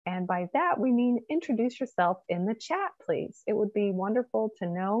And by that, we mean introduce yourself in the chat, please. It would be wonderful to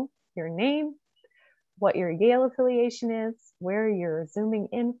know your name, what your Yale affiliation is, where you're zooming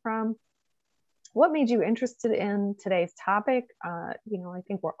in from, what made you interested in today's topic. I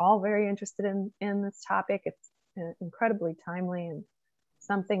think we're all very interested in this topic. It's incredibly timely and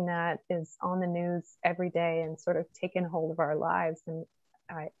something that is on the news every day and sort of taken hold of our lives. And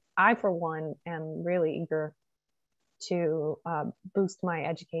I for one, am really eager to boost my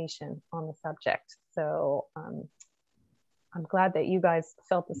education on the subject. So I'm glad that you guys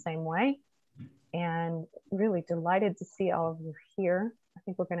felt the same way, and really delighted to see all of you here. I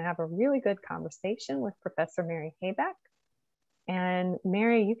think we're going to have a really good conversation with Professor Mary Haybeck. And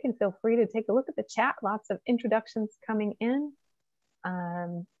Mary, you can feel free to take a look at the chat. Lots of introductions coming in.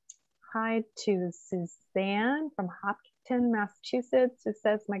 Hi to Suzanne from Hopkinton, Massachusetts, who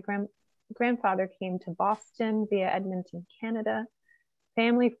says, my grandfather came to Boston via Edmonton, Canada.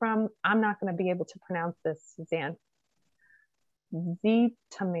 Family from, I'm not going to be able to pronounce this, Suzanne,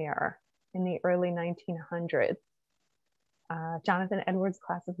 Zitomir in the early 1900s. Jonathan Edwards,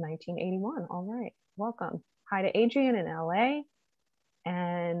 class of 1981. All right, welcome. Hi to Adrian in LA,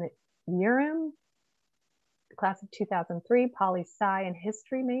 and Urim, class of 2003, poli-sci and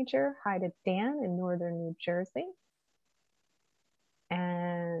history major. Hi to Dan in Northern New Jersey.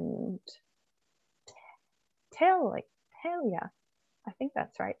 And Talia, I think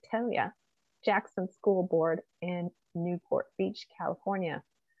that's right, Talia, Jackson School Board in Newport Beach, California.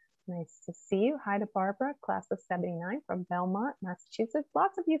 Nice to see you. Hi to Barbara, class of 79 from Belmont, Massachusetts.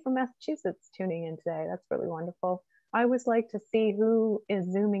 Lots of you from Massachusetts tuning in today. That's really wonderful. I always like to see who is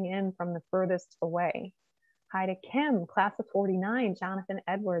zooming in from the furthest away. Hi to Kim, class of 49, Jonathan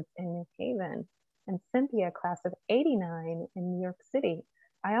Edwards in New Haven, and Cynthia, class of 89 in New York City.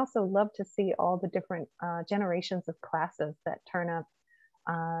 I also love to see all the different generations of classes that turn up.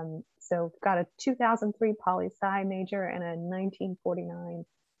 So we've got a 2003 poli-sci major and a 1949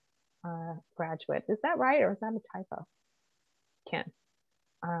 graduate. Is that right, or is that a typo? Ken.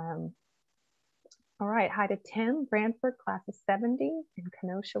 All right, hi to Tim, Brantford, class of 70 in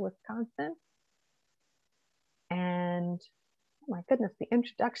Kenosha, Wisconsin. And oh my goodness, the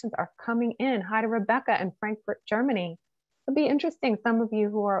introductions are coming in. Hi to Rebecca in Frankfurt, Germany. It'll be interesting, some of you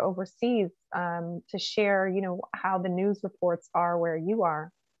who are overseas, to share, how the news reports are where you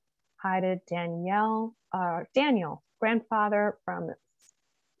are. Hi to Daniel, grandfather from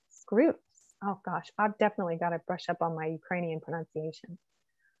Skruts. Oh gosh, I've definitely got to brush up on my Ukrainian pronunciation.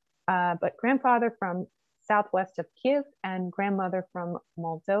 But grandfather from southwest of Kiev and grandmother from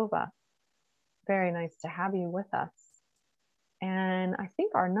Moldova. Very nice to have you with us. And I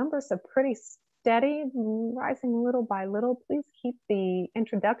think our numbers are pretty steady, rising little by little. Please keep the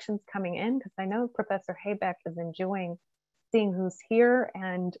introductions coming in, because I know Professor Haybeck is enjoying seeing who's here,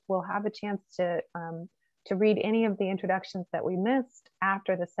 and we'll have a chance to read any of the introductions that we missed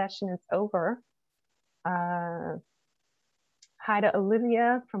after the session is over. Hi to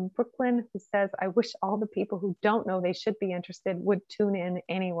Olivia from Brooklyn, who says, I wish all the people who don't know they should be interested would tune in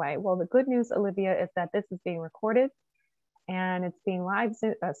anyway. Well, the good news, Olivia, is that this is being recorded and it's being live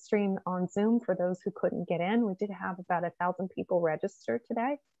streamed on Zoom for those who couldn't get in. We did have about 1,000 people register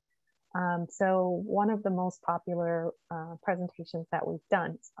today. So one of the most popular presentations that we've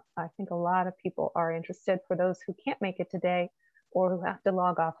done. I think a lot of people are interested. For those who can't make it today or who have to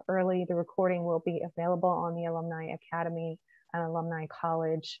log off early, the recording will be available on the Alumni Academy and Alumni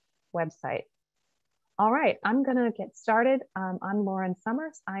College website. All right, I'm gonna get started. I'm Lauren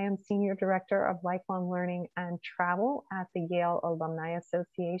Summers. I am Senior Director of Lifelong Learning and Travel at the Yale Alumni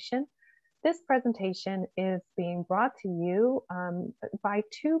Association. This presentation is being brought to you by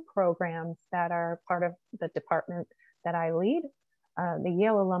two programs that are part of the department that I lead. The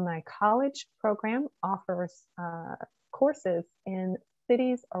Yale Alumni College program offers courses in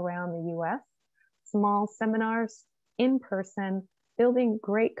cities around the US, small seminars, in person, building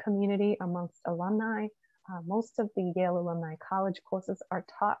great community amongst alumni. Most of the Yale Alumni College courses are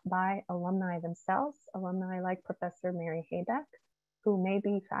taught by alumni themselves, alumni like Professor Mary Haybeck, who may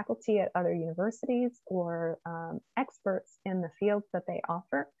be faculty at other universities or experts in the fields that they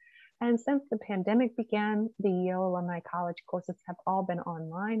offer. And since the pandemic began, the Yale Alumni College courses have all been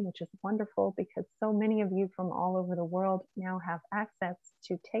online, which is wonderful because so many of you from all over the world now have access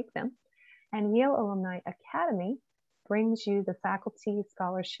to take them. And Yale Alumni Academy brings you the faculty,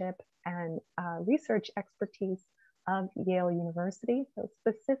 scholarship, and research expertise of Yale University, so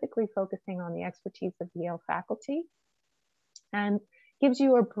specifically focusing on the expertise of Yale faculty, and gives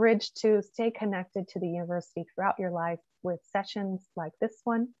you a bridge to stay connected to the university throughout your life with sessions like this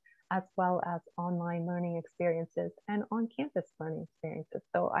one, as well as online learning experiences and on-campus learning experiences.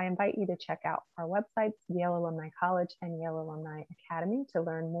 So I invite you to check out our websites, Yale Alumni College and Yale Alumni Academy, to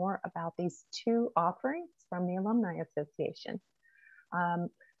learn more about these two offerings from the Alumni Association.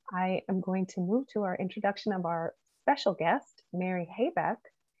 I am going to move to our introduction of our special guest, Mary Haybeck.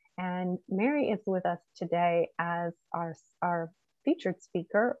 And Mary is with us today as our featured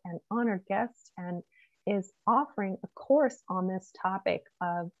speaker and honored guest, and is offering a course on this topic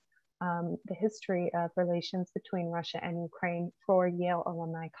of the history of relations between Russia and Ukraine for Yale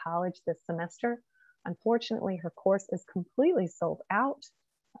Alumni College this semester. Unfortunately, her course is completely sold out.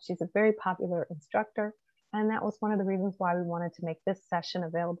 She's a very popular instructor, and that was one of the reasons why we wanted to make this session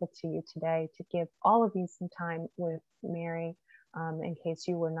available to you today, to give all of you some time with Mary in case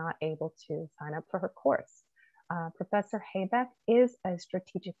you were not able to sign up for her course. Professor Haybeck is a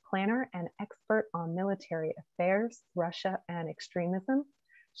strategic planner and expert on military affairs, Russia, and extremism.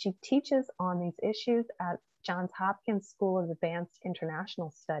 She teaches on these issues at Johns Hopkins School of Advanced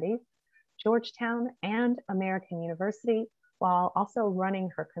International Studies, Georgetown, and American University, while also running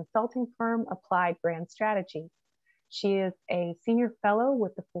her consulting firm, Applied Brand Strategy. She is a senior fellow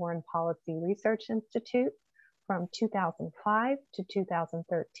with the Foreign Policy Research Institute. From 2005 to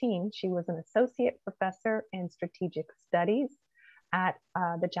 2013, she was an associate professor in strategic studies at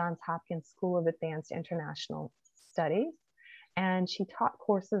the Johns Hopkins School of Advanced International Studies. And she taught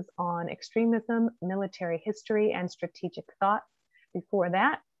courses on extremism, military history, and strategic thought. Before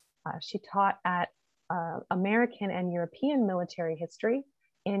that, she taught at American and European military history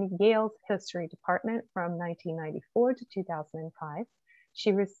in Yale's history department from 1994 to 2005.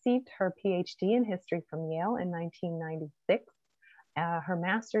 She received her PhD in history from Yale in 1996, her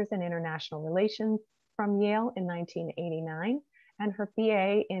master's in international relations from Yale in 1989, and her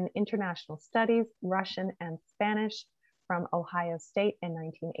BA in international studies, Russian and Spanish from Ohio State in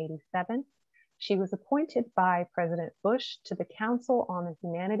 1987. She was appointed by President Bush to the Council on the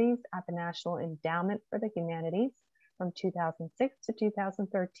Humanities at the National Endowment for the Humanities from 2006 to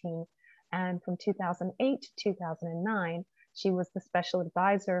 2013, and from 2008 to 2009, she was the special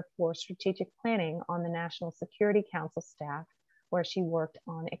advisor for strategic planning on the National Security Council staff, where she worked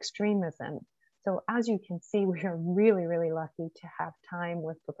on extremism. So as you can see, we are really, really lucky to have time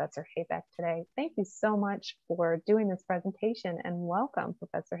with Professor Haybeck today. Thank you so much for doing this presentation, and welcome,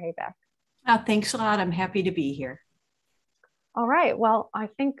 Professor Haybeck. Thanks a lot. I'm happy to be here. All right. Well, I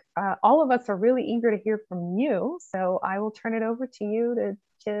think all of us are really eager to hear from you. So I will turn it over to you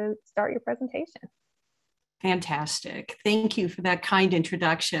to start your presentation. Fantastic. Thank you for that kind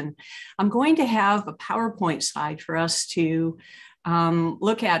introduction. I'm going to have a PowerPoint slide for us to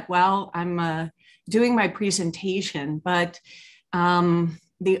look at while I'm doing my presentation, but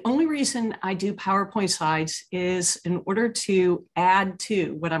the only reason I do PowerPoint slides is in order to add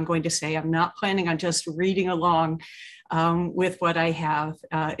to what I'm going to say. I'm not planning on just reading along with what I have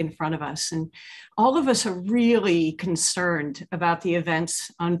in front of us. And all of us are really concerned about the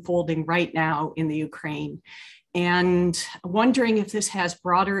events unfolding right now in the Ukraine, and wondering if this has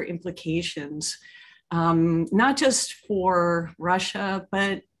broader implications, not just for Russia,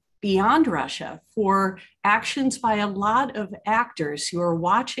 but beyond Russia, for actions by a lot of actors who are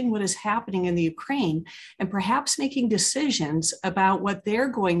watching what is happening in the Ukraine and perhaps making decisions about what they're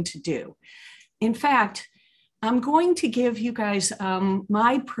going to do. In fact, I'm going to give you guys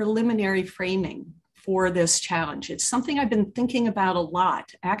my preliminary framing for this challenge. It's something I've been thinking about a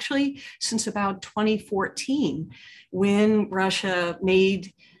lot, actually, since about 2014, when Russia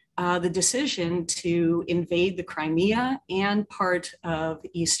made the decision to invade the Crimea and part of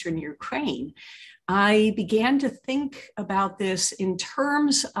eastern Ukraine. I began to think about this in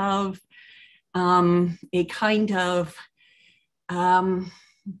terms of a kind of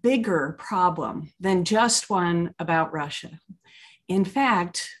bigger problem than just one about Russia. In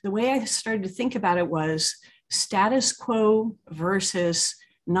fact, the way I started to think about it was status quo versus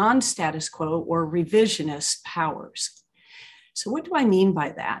non-status quo or revisionist powers. So what do I mean by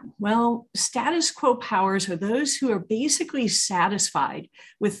that? Well, status quo powers are those who are basically satisfied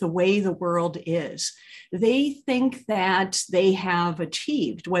with the way the world is. They think that they have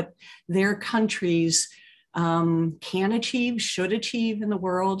achieved what their countries can achieve, should achieve in the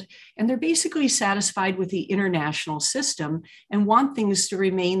world, and they're basically satisfied with the international system and want things to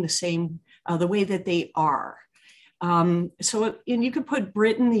remain the same, the way that they are. And you could put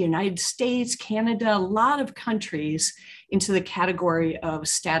Britain, the United States, Canada, a lot of countries into the category of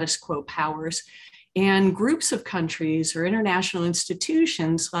status quo powers, and groups of countries or international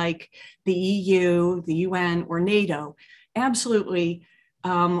institutions like the EU, the UN, or NATO, absolutely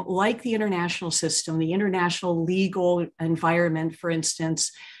like the international system, the international legal environment, for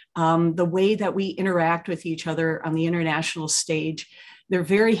instance, the way that we interact with each other on the international stage. They're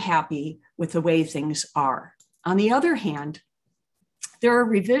very happy with the way things are. On the other hand, there are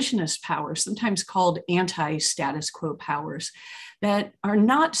revisionist powers, sometimes called anti-status quo powers, that are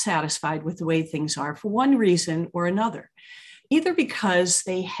not satisfied with the way things are for one reason or another, either because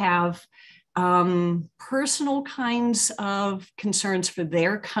they have personal kinds of concerns for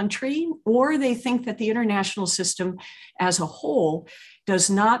their country, or they think that the international system as a whole does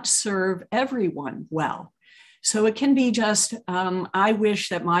not serve everyone well. So it can be just, I wish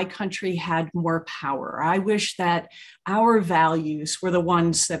that my country had more power. I wish that our values were the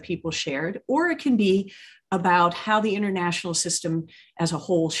ones that people shared, or it can be about how the international system as a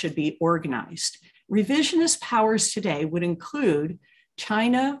whole should be organized. Revisionist powers today would include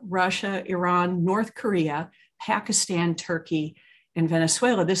China, Russia, Iran, North Korea, Pakistan, Turkey, and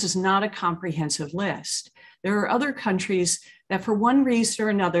Venezuela. This is not a comprehensive list. There are other countries that for one reason or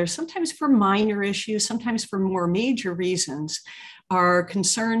another, sometimes for minor issues, sometimes for more major reasons, are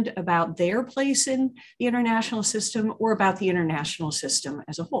concerned about their place in the international system or about the international system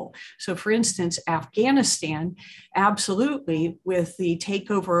as a whole. So for instance, Afghanistan, absolutely, with the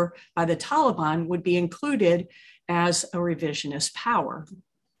takeover by the Taliban, would be included as a revisionist power.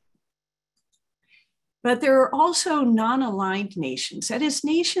 But there are also non-aligned nations, that is,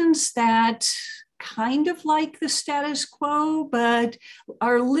 nations that kind of like the status quo, but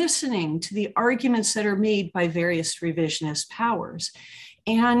are listening to the arguments that are made by various revisionist powers.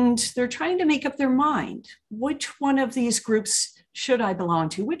 And they're trying to make up their mind. Which one of these groups should I belong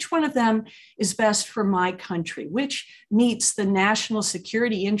to? Which one of them is best for my country? Which meets the national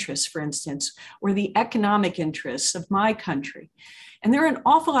security interests, for instance, or the economic interests of my country? And there are an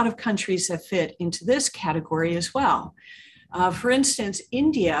awful lot of countries that fit into this category as well. For instance,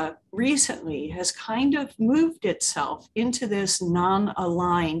 India recently has kind of moved itself into this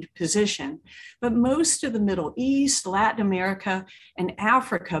non-aligned position, but most of the Middle East, Latin America, and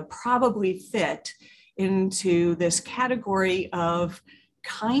Africa probably fit into this category of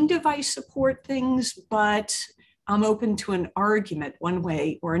kind of I support things, but I'm open to an argument one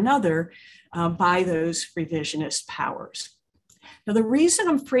way or another by those revisionist powers. Now, the reason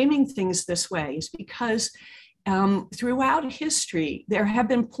I'm framing things this way is because throughout history, there have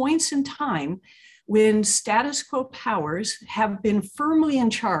been points in time when status quo powers have been firmly in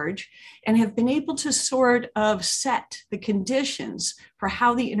charge and have been able to sort of set the conditions for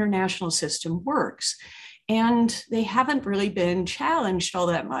how the international system works. And they haven't really been challenged all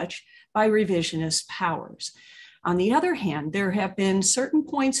that much by revisionist powers. On the other hand, there have been certain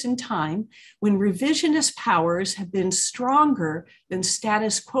points in time when revisionist powers have been stronger than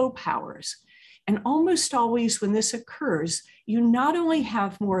status quo powers. And almost always when this occurs, you not only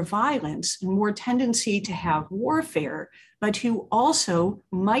have more violence and more tendency to have warfare, but you also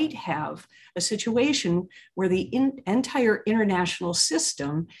might have a situation where the entire international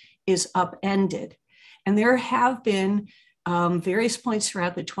system is upended. And there have been various points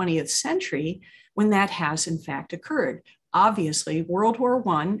throughout the 20th century when that has in fact occurred. Obviously, World War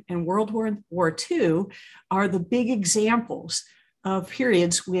I and World War II are the big examples of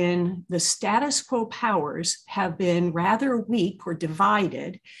periods when the status quo powers have been rather weak or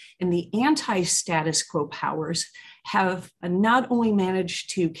divided, and the anti-status quo powers have not only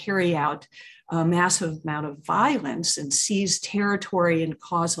managed to carry out a massive amount of violence and seize territory and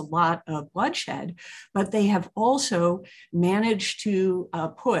cause a lot of bloodshed, but they have also managed to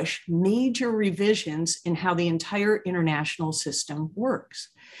push major revisions in how the entire international system works.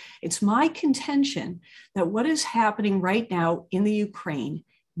 It's my contention that what is happening right now in the Ukraine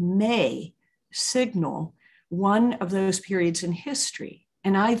may signal one of those periods in history.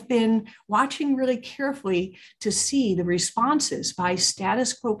 And I've been watching really carefully to see the responses by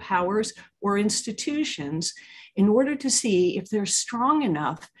status quo powers or institutions in order to see if they're strong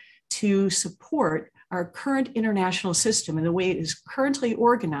enough to support our current international system in the way it is currently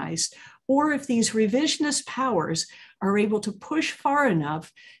organized, or if these revisionist powers are able to push far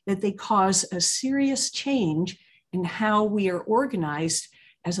enough that they cause a serious change in how we are organized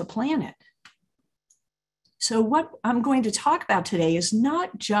as a planet. So what I'm going to talk about today is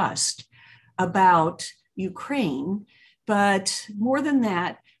not just about Ukraine, but more than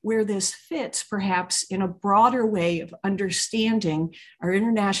that, where this fits perhaps in a broader way of understanding our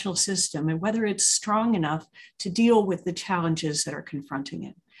international system and whether it's strong enough to deal with the challenges that are confronting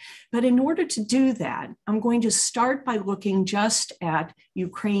it. But in order to do that, I'm going to start by looking just at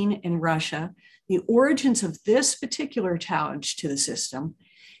Ukraine and Russia, the origins of this particular challenge to the system,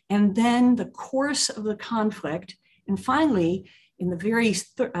 and then the course of the conflict. And finally, in the very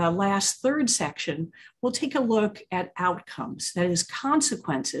last third section, we'll take a look at outcomes, that is,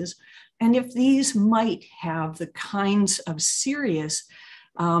 consequences, and if these might have the kinds of serious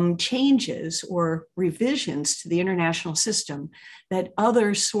changes or revisions to the international system that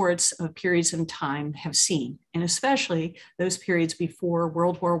other sorts of periods of time have seen, and especially those periods before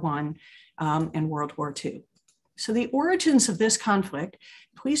World War I and World War II. So the origins of this conflict,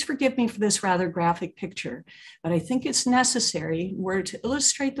 please forgive me for this rather graphic picture, but I think it's necessary in order to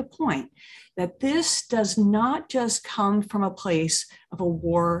illustrate the point that this does not just come from a place of a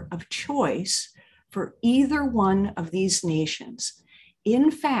war of choice for either one of these nations.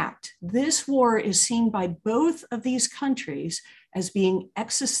 In fact, this war is seen by both of these countries as being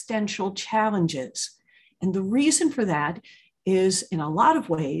existential challenges. And the reason for that is, in a lot of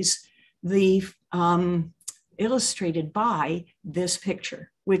ways, illustrated by this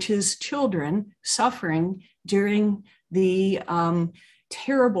picture, which is children suffering during the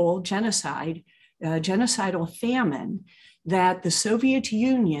terrible genocidal famine that the Soviet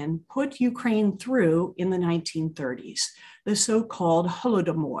Union put Ukraine through in the 1930s, the so-called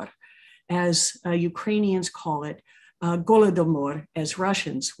Holodomor, as Ukrainians call it, Golodomor, as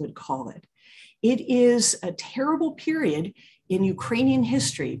Russians would call it. It is a terrible period in Ukrainian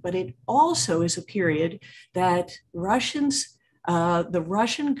history, but it also is a period that the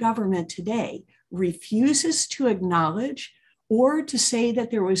Russian government today refuses to acknowledge or to say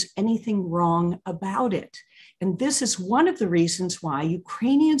that there was anything wrong about it. And this is one of the reasons why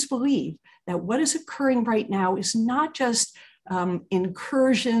Ukrainians believe that what is occurring right now is not just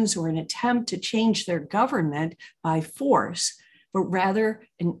incursions or an attempt to change their government by force, but rather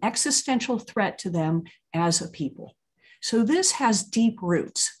an existential threat to them as a people. So this has deep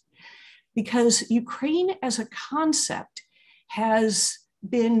roots because Ukraine as a concept has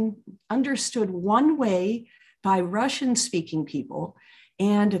been understood one way by Russian-speaking people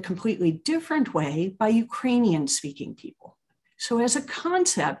and a completely different way by Ukrainian-speaking people. So as a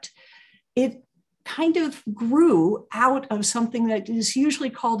concept, it kind of grew out of something that is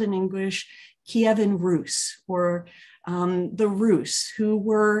usually called in English Kievan Rus, or the Rus, who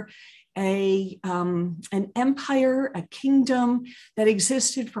were an empire, a kingdom that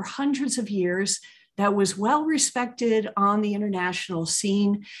existed for hundreds of years, that was well respected on the international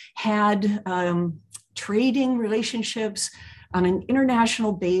scene, had trading relationships on an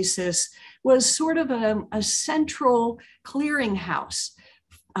international basis, was sort of a central clearinghouse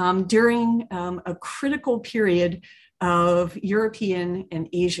during a critical period of European and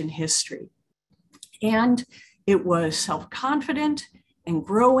Asian history. And it was self-confident and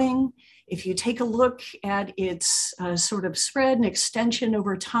growing. If you take a look at its sort of spread and extension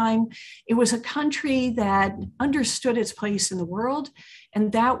over time, it was a country that understood its place in the world,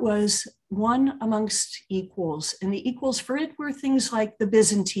 and that was one amongst equals. And the equals for it were things like the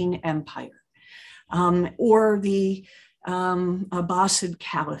Byzantine Empire or the Abbasid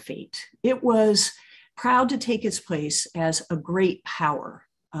Caliphate. It was proud to take its place as a great power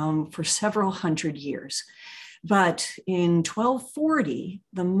for several hundred years. But in 1240,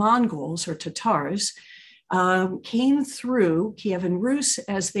 the Mongols or Tatars came through Kievan Rus,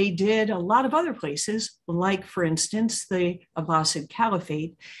 as they did a lot of other places, like, for instance, the Abbasid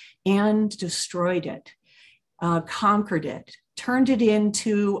Caliphate, and destroyed it, conquered it, turned it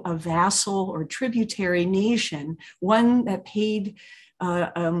into a vassal or tributary nation, one that paid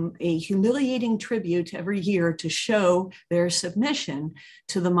a humiliating tribute every year to show their submission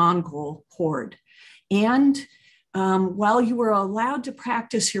to the Mongol horde. And while you were allowed to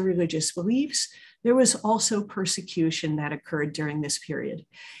practice your religious beliefs, there was also persecution that occurred during this period.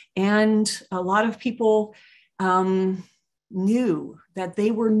 And a lot of people knew that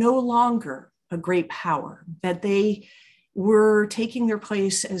they were no longer a great power, that they were taking their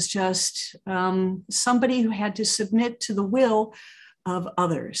place as just somebody who had to submit to the will of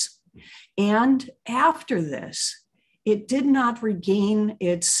others. And after this, it did not regain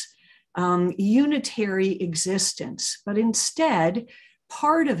its unitary existence, but instead,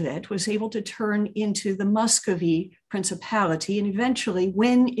 part of it was able to turn into the Muscovy Principality and eventually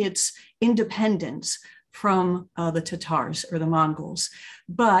win its independence from the Tatars or the Mongols.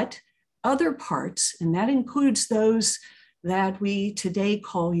 But other parts, and that includes those that we today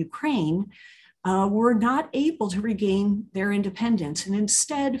call Ukraine, were not able to regain their independence and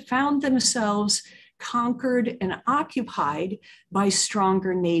instead found themselves conquered and occupied by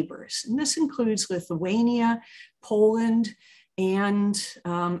stronger neighbors. And this includes Lithuania, Poland, and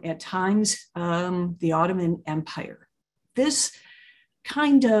at times the Ottoman Empire. This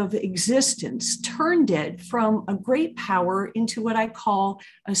kind of existence turned it from a great power into what I call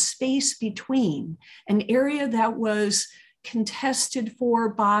a space between, an area that was contested for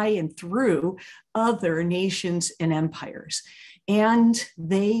by and through other nations and empires. And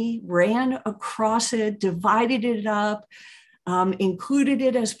they ran across it, divided it up, included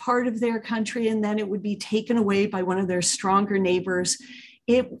it as part of their country, and then it would be taken away by one of their stronger neighbors.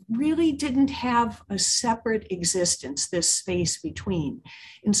 It really didn't have a separate existence, this space between.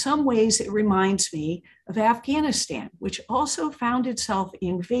 In some ways, it reminds me of Afghanistan, which also found itself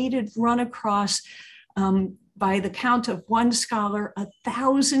invaded, run across, by the count of one scholar,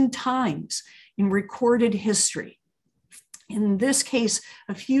 1,000 times in recorded history. In this case,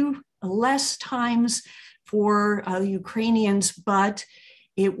 a few less times for Ukrainians, but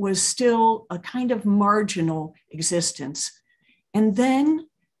it was still a kind of marginal existence. And then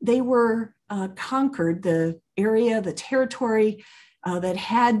they were conquered, the area, the territory that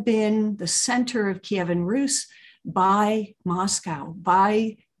had been the center of Kievan Rus by Moscow,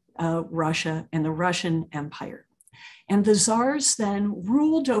 by Russia and the Russian Empire. And the czars then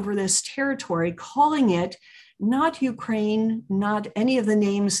ruled over this territory, calling it not Ukraine, not any of the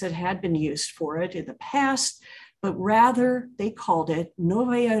names that had been used for it in the past, but rather they called it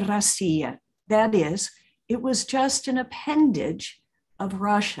Novaya Rossiya. That is, it was just an appendage of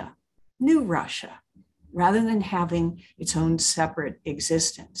Russia, New Russia, rather than having its own separate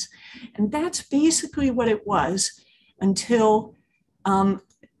existence. And that's basically what it was until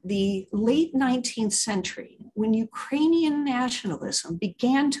the late 19th century, when Ukrainian nationalism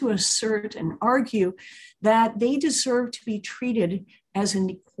began to assert and argue that they deserved to be treated as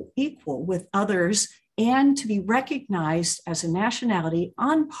an equal with others and to be recognized as a nationality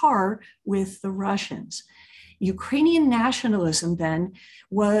on par with the Russians. Ukrainian nationalism then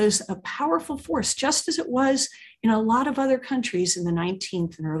was a powerful force, just as it was in a lot of other countries in the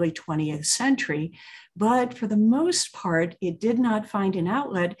 19th and early 20th century. But for the most part, it did not find an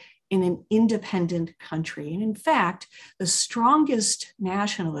outlet in an independent country. And in fact, the strongest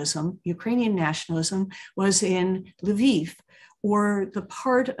nationalism, Ukrainian nationalism, was in Lviv, or the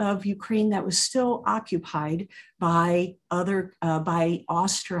part of Ukraine that was still occupied by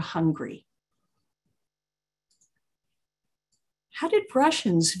Austro-Hungary. How did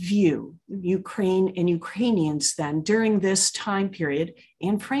Russians view Ukraine and Ukrainians then during this time period,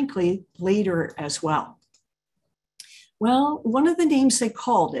 and frankly, later as well? Well, one of the names they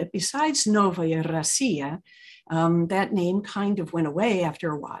called it, besides Novaya Rossiya, that name kind of went away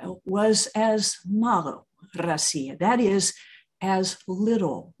after a while, was as Malo Rossiya, that is, as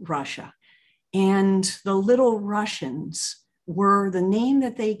Little Russia. And the Little Russians were the name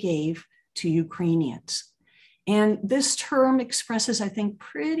that they gave to Ukrainians. And this term expresses, I think,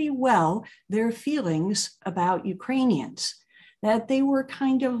 pretty well their feelings about Ukrainians, that they were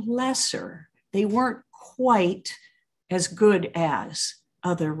kind of lesser. They weren't quite as good as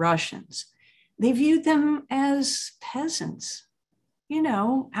other Russians. They viewed them as peasants, you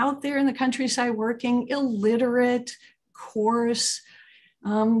know, out there in the countryside working, illiterate, coarse,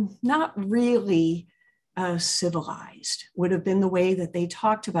 not really civilized, would have been the way that they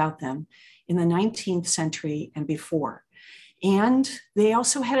talked about them in the 19th century and before. And they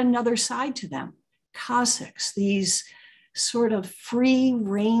also had another side to them, Cossacks, these sort of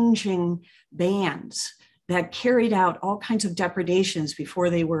free-ranging bands that carried out all kinds of depredations before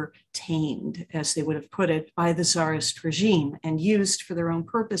they were tamed, as they would have put it, by the Tsarist regime and used for their own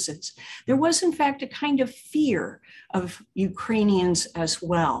purposes. There was, in fact, a kind of fear of Ukrainians as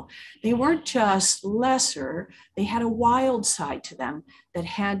well. They weren't just lesser, they had a wild side to them that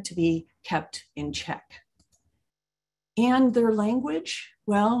had to be kept in check. And their language,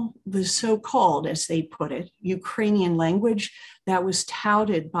 well, the so-called, as they put it, Ukrainian language that was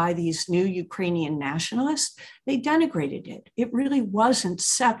touted by these new Ukrainian nationalists, they denigrated it. It really wasn't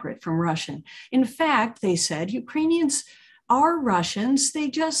separate from Russian. In fact, they said, Ukrainians are Russians, they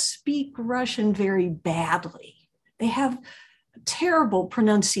just speak Russian very badly. They have terrible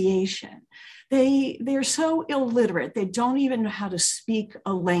pronunciation. They're so illiterate, they don't even know how to speak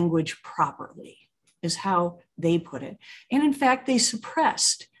a language properly, is how they put it. And in fact, they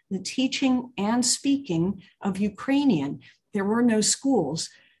suppressed the teaching and speaking of Ukrainian. There were no schools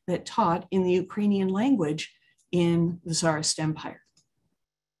that taught in the Ukrainian language in the Tsarist Empire.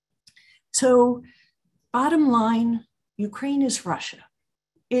 So bottom line, Ukraine is Russia.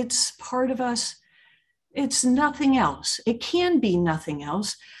 It's part of us. It's nothing else. It can be nothing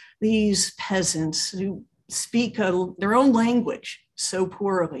else. These peasants who speak their own language so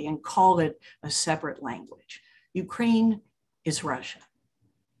poorly and call it a separate language. Ukraine is Russia.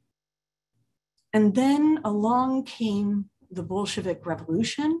 And then along came the Bolshevik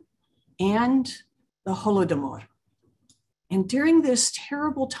Revolution and the Holodomor. And during this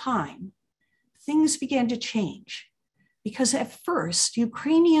terrible time, things began to change. because at first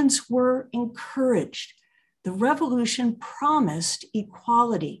Ukrainians were encouraged. The revolution promised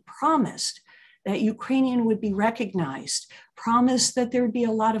equality, promised that Ukrainian would be recognized, promised that there would be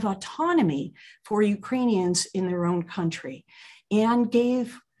a lot of autonomy for Ukrainians in their own country, and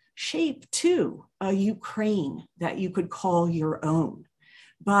gave shape to a Ukraine that you could call your own.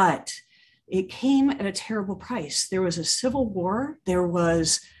 But it came at a terrible price. There was a civil war. There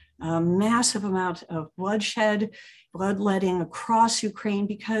was a massive amount of bloodshed, bloodletting across Ukraine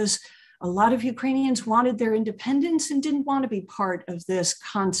because a lot of Ukrainians wanted their independence and didn't want to be part of this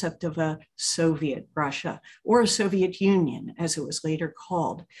concept of a Soviet Russia or a Soviet Union, as it was later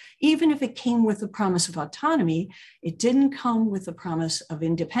called. Even if it came with the promise of autonomy, it didn't come with the promise of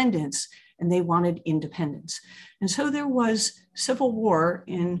independence, and they wanted independence. And so there was civil war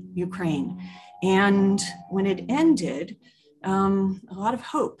in Ukraine. And when it ended, a lot of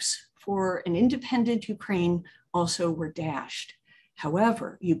hopes for an independent Ukraine also were dashed.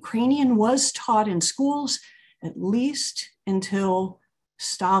 However, Ukrainian was taught in schools at least until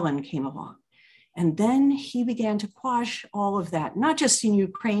Stalin came along. And then he began to quash all of that, not just in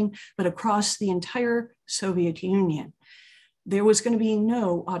Ukraine, but across the entire Soviet Union. There was going to be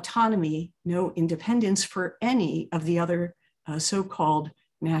no autonomy, no independence for any of the other so-called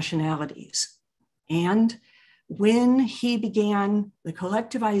nationalities. And when he began the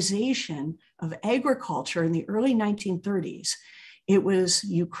collectivization of agriculture in the early 1930s, it was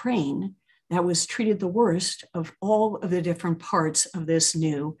Ukraine that was treated the worst of all of the different parts of this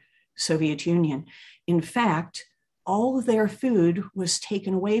new Soviet Union. In fact, all of their food was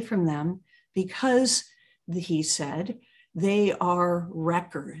taken away from them because, he said, they are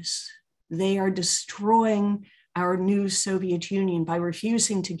wreckers. They are destroying our new Soviet Union by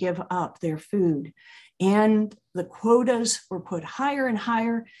refusing to give up their food. And the quotas were put higher and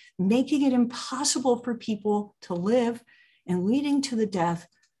higher, making it impossible for people to live and leading to the death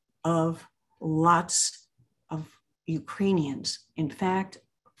of lots of Ukrainians. In fact,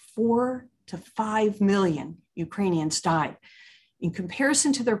 4 to 5 million Ukrainians died. In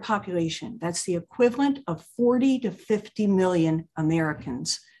comparison to their population, that's the equivalent of 40 to 50 million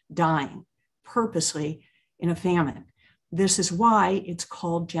Americans dying purposely in a famine. This is why it's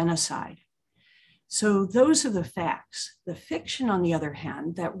called genocide. So those are the facts. The fiction, on the other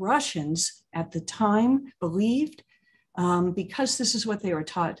hand, that Russians at the time believed, because this is what they were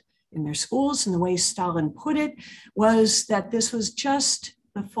taught in their schools, and the way Stalin put it, was that this was just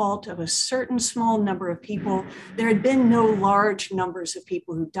the fault of a certain small number of people. There had been no large numbers of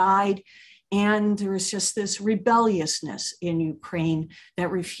people who died, and there was just this rebelliousness in Ukraine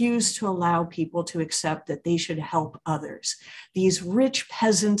that refused to allow people to accept that they should help others. These rich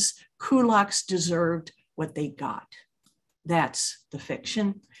peasants, kulaks, deserved what they got. That's the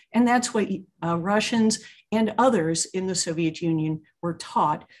fiction. And that's what Russians and others in the Soviet Union were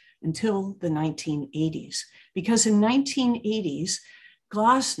taught until the 1980s. Because in 1980s,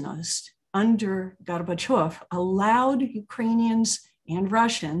 Glasnost under Gorbachev allowed Ukrainians and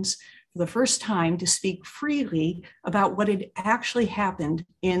Russians for the first time to speak freely about what had actually happened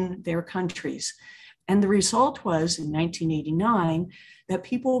in their countries. And the result was in 1989 that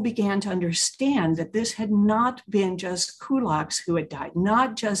people began to understand that this had not been just kulaks who had died,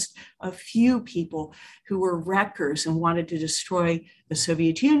 not just a few people who were wreckers and wanted to destroy the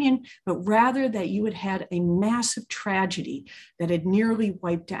Soviet Union, but rather that you had had a massive tragedy that had nearly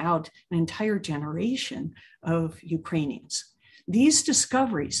wiped out an entire generation of Ukrainians. These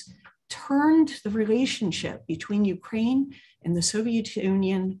discoveries turned the relationship between Ukraine and the Soviet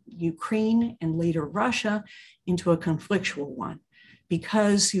Union, Ukraine, and later Russia into a conflictual one,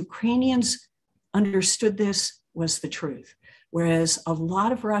 because Ukrainians understood this was the truth, whereas a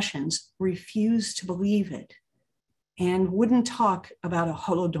lot of Russians refused to believe it and wouldn't talk about a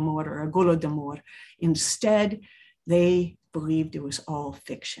Holodomor or a Golodomor. Instead, they believed it was all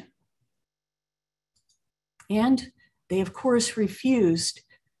fiction. And they, of course, refused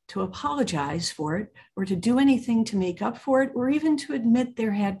to apologize for it or to do anything to make up for it or even to admit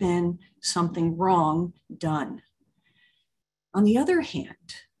there had been something wrong done. On the other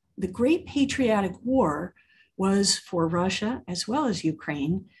hand, the Great Patriotic War was for Russia as well as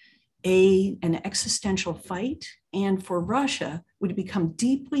Ukraine an existential fight, and for Russia would become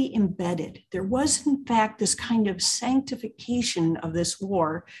deeply embedded. There was, in fact, this kind of sanctification of this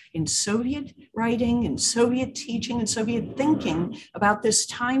war in Soviet writing and Soviet teaching and Soviet thinking about this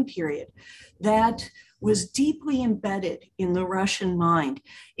time period that was deeply embedded in the Russian mind,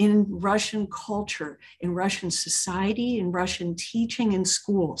 in Russian culture, in Russian society, in Russian teaching in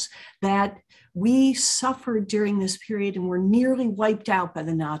schools, that we suffered during this period and were nearly wiped out by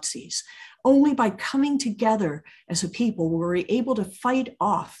the Nazis. Only by coming together as a people were we able to fight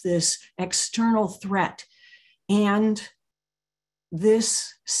off this external threat. And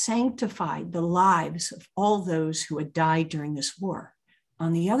this sanctified the lives of all those who had died during this war.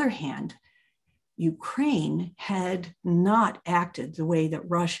 On the other hand, Ukraine had not acted the way that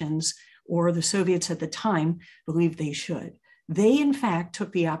Russians or the Soviets at the time believed they should. They, in fact,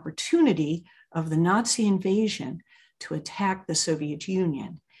 took the opportunity of the Nazi invasion to attack the Soviet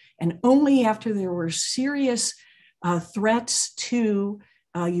Union. And only after there were serious threats to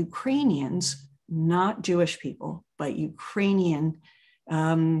Ukrainians, not Jewish people, but Ukrainian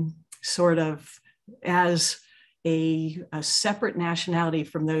sort of as a separate nationality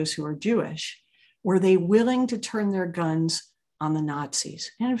from those who are Jewish, were they willing to turn their guns on the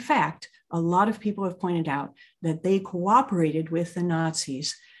Nazis. And in fact, a lot of people have pointed out that they cooperated with the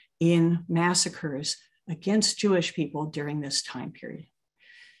Nazis in massacres against Jewish people during this time period.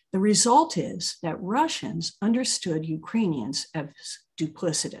 The result is that Russians understood Ukrainians as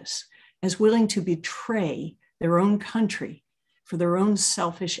duplicitous, as willing to betray their own country for their own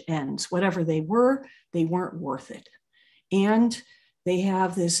selfish ends. Whatever they weren't worth it. And they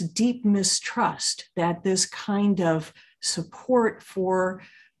have this deep mistrust that this kind of support for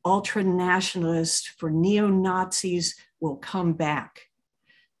ultra-nationalists, for neo-Nazis will come back.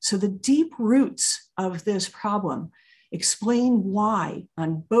 So the deep roots of this problem explain why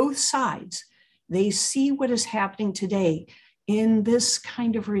on both sides they see what is happening today in this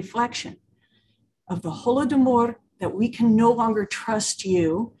kind of reflection of the Holodomor, that we can no longer trust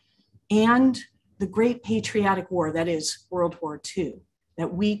you, and the Great Patriotic War, that is World War II,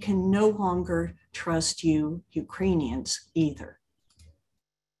 that we can no longer trust you, Ukrainians, either.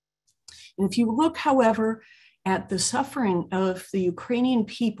 And if you look, however, at the suffering of the Ukrainian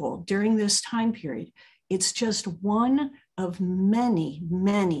people during this time period, it's just one of many,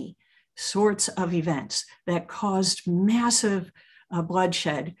 many sorts of events that caused massive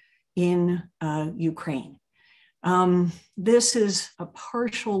bloodshed in Ukraine. This is a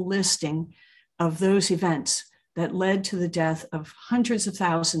partial listing of those events that led to the death of hundreds of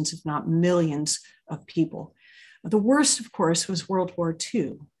thousands, if not millions, of people. The worst, of course, was World War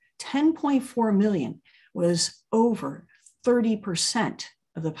II. 10.4 million was over 30%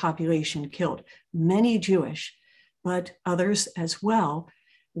 of the population killed, many Jewish, but others as well.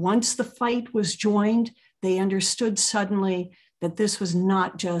 Once the fight was joined, they understood suddenly that this was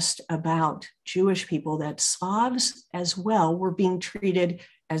not just about Jewish people, that Slavs as well were being treated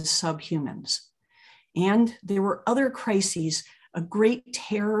as subhumans. And there were other crises, a great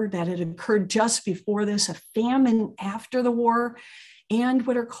terror that had occurred just before this, a famine after the war, and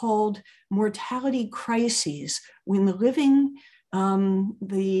what are called mortality crises, when the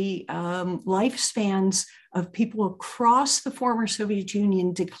lifespans of people across the former Soviet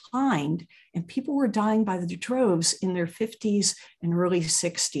Union declined, and people were dying by the droves in their 50s and early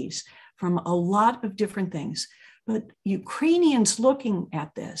 60s from a lot of different things. But Ukrainians looking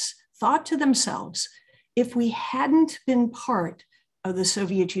at this thought to themselves, if we hadn't been part of the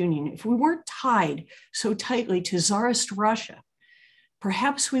Soviet Union, if we weren't tied so tightly to Tsarist Russia,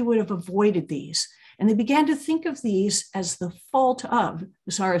 perhaps we would have avoided these. And they began to think of these as the fault of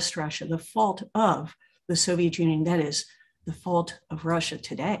Tsarist Russia, the fault of the Soviet Union, that is, the fault of Russia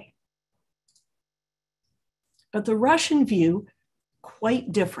today. But the Russian view,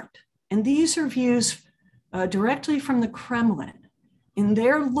 quite different. And these are views directly from the Kremlin. In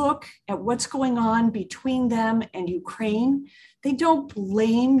their look at what's going on between them and Ukraine, they don't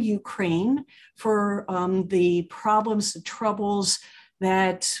blame Ukraine for the problems, the troubles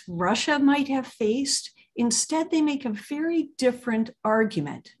that Russia might have faced. Instead, they make a very different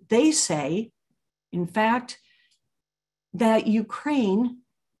argument. They say, in fact, that Ukraine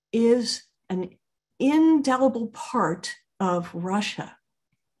is an indelible part of Russia,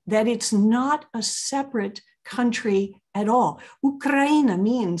 that it's not a separate country at all. Ukraina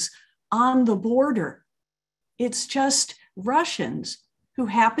means on the border. It's just Russians who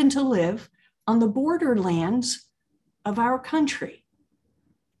happen to live on the borderlands of our country.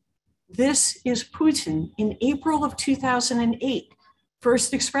 This is Putin in April of 2008,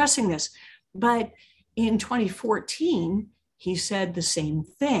 first expressing this. But in 2014, he said the same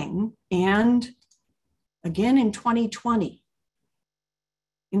thing, and again in 2020.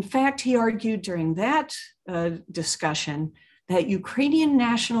 In fact, he argued during that discussion that Ukrainian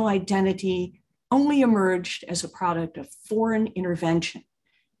national identity only emerged as a product of foreign intervention.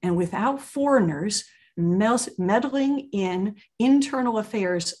 And without foreigners meddling in internal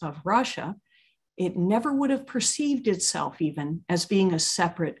affairs of Russia, it never would have perceived itself even as being a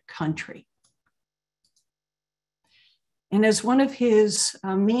separate country. And as one of his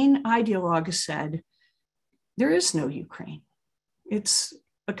main ideologues said, there is no Ukraine. It's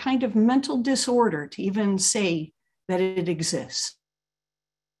a kind of mental disorder to even say that it exists.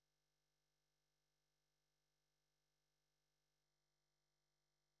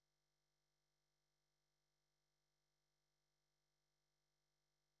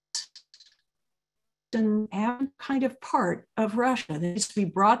 And kind of part of Russia that needs to be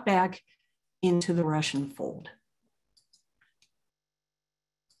brought back into the Russian fold.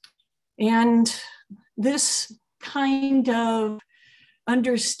 And this kind of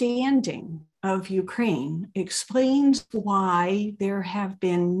understanding of Ukraine explains why there have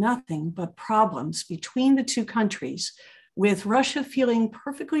been nothing but problems between the two countries, with Russia feeling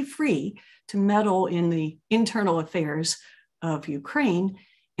perfectly free to meddle in the internal affairs of Ukraine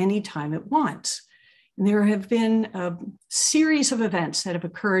anytime it wants. And there have been a series of events that have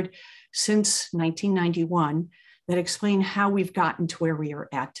occurred since 1991 that explain how we've gotten to where we are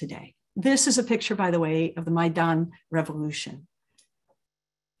at today. This is a picture, by the way, of the Maidan Revolution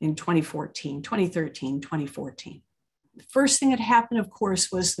in 2013, 2014. The first thing that happened, of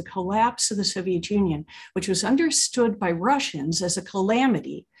course, was the collapse of the Soviet Union, which was understood by Russians as a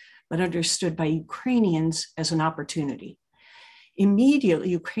calamity, but understood by Ukrainians as an opportunity. Immediately,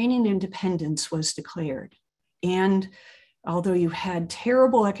 Ukrainian independence was declared. And although you had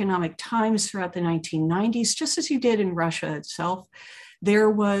terrible economic times throughout the 1990s, just as you did in Russia itself, there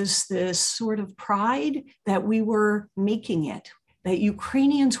was this sort of pride that we were making it, that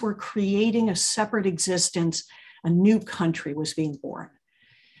Ukrainians were creating a separate existence, a new country was being born.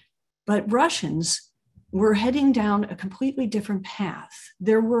 But Russians were heading down a completely different path.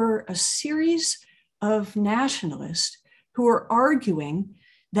 There were a series of nationalists who were arguing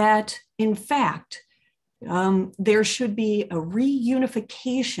that, in fact, there should be a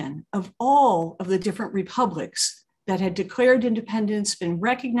reunification of all of the different republics that had declared independence, been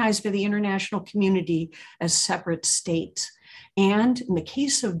recognized by the international community as separate states. And in the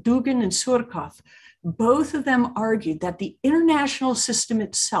case of Dugin and Surkov, both of them argued that the international system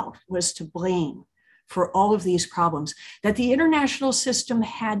itself was to blame for all of these problems, that the international system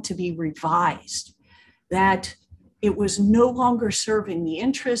had to be revised, that it was no longer serving the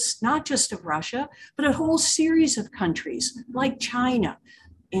interests, not just of Russia, but a whole series of countries like China.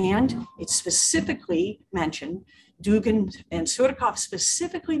 And it specifically mentioned, Dugin and Surkov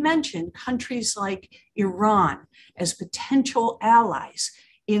specifically mentioned countries like Iran as potential allies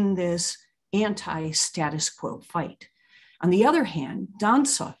in this anti-status quo fight. On the other hand,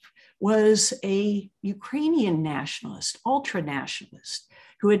 Dontsov was a Ukrainian nationalist, ultra-nationalist,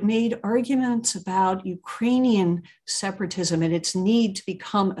 who had made arguments about Ukrainian separatism and its need to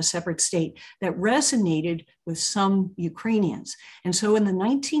become a separate state that resonated with some Ukrainians. And so in the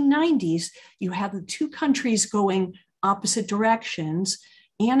 1990s, you have the two countries going opposite directions,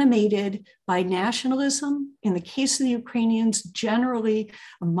 animated by nationalism. In the case of the Ukrainians, generally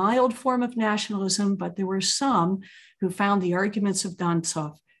a mild form of nationalism, but there were some who found the arguments of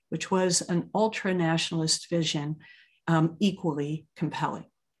Dontsov, which was an ultra-nationalist vision, equally compelling.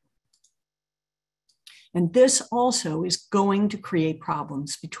 And this also is going to create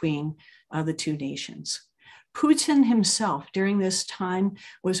problems between the two nations. Putin himself, during this time,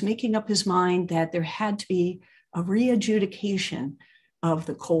 was making up his mind that there had to be a re-adjudication of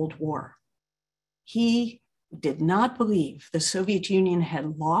the Cold War. He did not believe the Soviet Union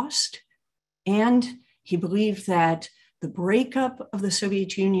had lost, and he believed that the breakup of the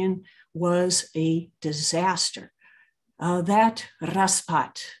Soviet Union was a disaster. That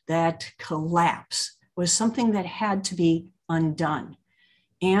raspat, that collapse, was something that had to be undone.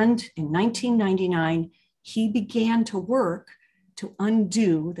 And in 1999, he began to work to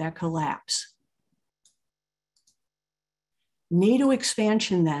undo that collapse. NATO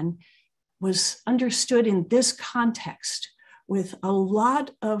expansion then was understood in this context, with a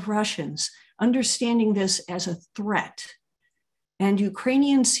lot of Russians understanding this as a threat, and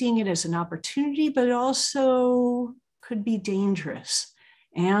Ukrainians seeing it as an opportunity, but it also could be dangerous.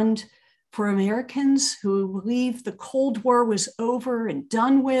 And for Americans who believed the Cold War was over and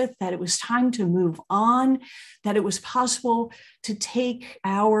done with, that it was time to move on, that it was possible to take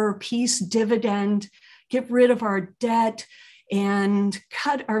our peace dividend, get rid of our debt, and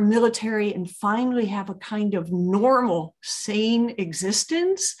cut our military and finally have a kind of normal, sane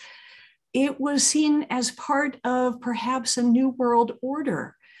existence, it was seen as part of perhaps a new world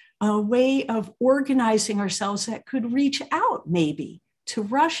order, a way of organizing ourselves that could reach out maybe to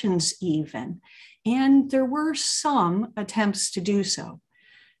Russians even. And there were some attempts to do so,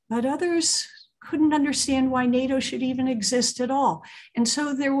 but others couldn't understand why NATO should even exist at all. And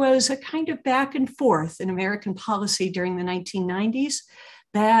so there was a kind of back and forth in American policy during the 1990s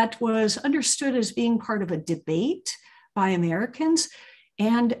that was understood as being part of a debate by Americans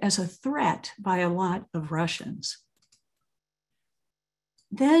and as a threat by a lot of Russians.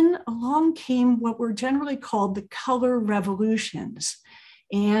 Then along came what were generally called the color revolutions.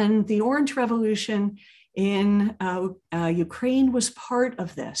 And the Orange Revolution in Ukraine was part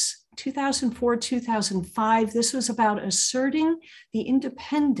of this. 2004, 2005, this was about asserting the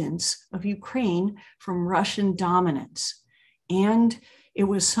independence of Ukraine from Russian dominance. And it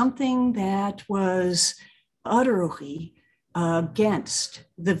was something that was utterly against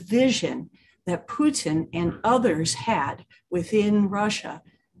the vision that Putin and others had within Russia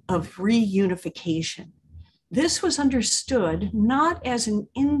of reunification. This was understood not as an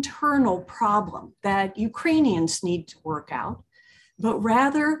internal problem that Ukrainians need to work out, but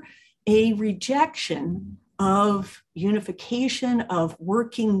rather a rejection of unification, of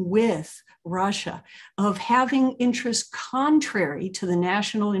working with Russia, of having interests contrary to the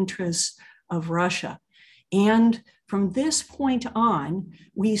national interests of Russia. And from this point on,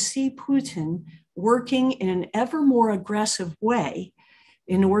 we see Putin working in an ever more aggressive way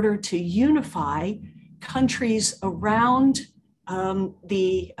in order to unify countries around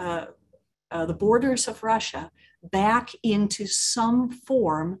the borders of Russia back into some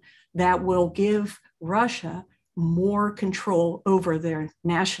form that will give Russia more control over their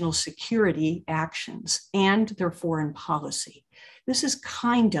national security actions and their foreign policy. This is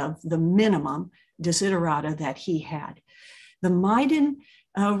kind of the minimum desiderata that he had. The Maidan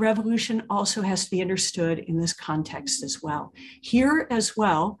revolution also has to be understood in this context as well. Here as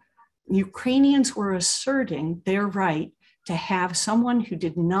well, Ukrainians were asserting their right to have someone who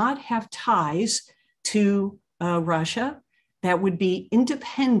did not have ties to Russia, that would be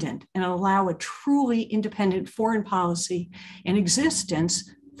independent and allow a truly independent foreign policy and existence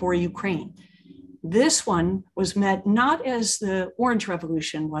for Ukraine. This one was met not as the Orange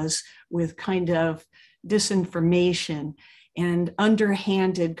Revolution was, with kind of disinformation and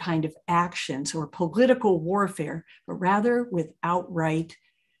underhanded kind of actions or political warfare, but rather with outright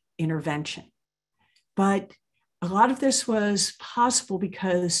intervention. But a lot of this was possible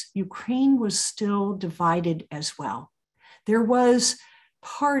because Ukraine was still divided as well. There was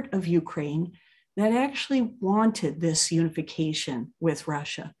part of Ukraine that actually wanted this unification with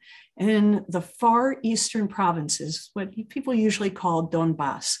Russia. In the far eastern provinces, what people usually call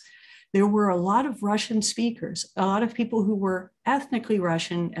Donbass, there were a lot of Russian speakers, a lot of people who were ethnically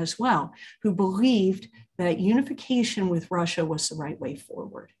Russian as well, who believed that unification with Russia was the right way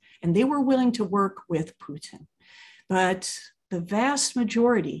forward. And they were willing to work with Putin. But the vast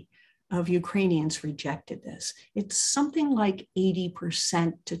majority of Ukrainians rejected this. It's something like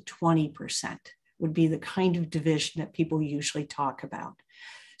 80% to 20% would be the kind of division that people usually talk about.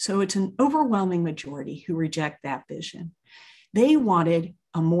 So it's an overwhelming majority who reject that vision. They wanted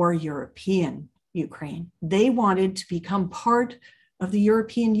a more European Ukraine. They wanted to become part of the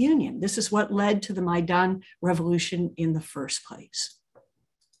European Union. This is what led to the Maidan Revolution in the first place.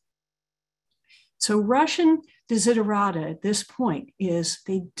 So Russian desiderata at this point is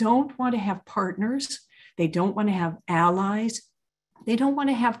they don't want to have partners. They don't want to have allies. They don't want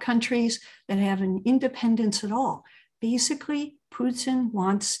to have countries that have an independence at all. Basically, Putin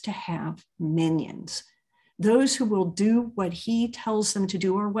wants to have minions, those who will do what he tells them to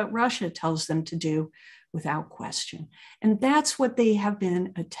do or what Russia tells them to do without question. And that's what they have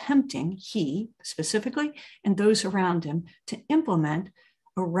been attempting, he specifically, and those around him, to implement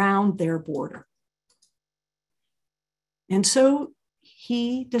around their border. And so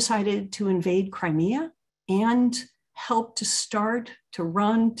he decided to invade Crimea and help to start, to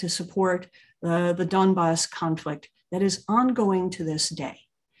run, to support the Donbass conflict that is ongoing to this day.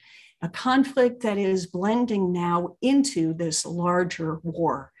 A conflict that is blending now into this larger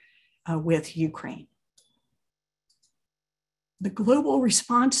war with Ukraine. The global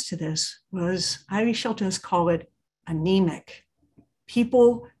response to this was, I shall just call it anemic.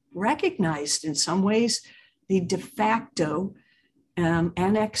 People recognized in some ways the de facto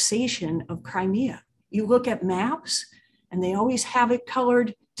annexation of Crimea. You look at maps and they always have it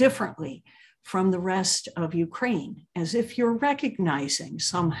colored differently from the rest of Ukraine, as if you're recognizing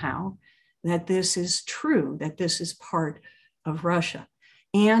somehow that this is true, that this is part of Russia.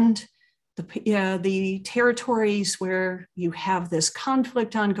 And the territories where you have this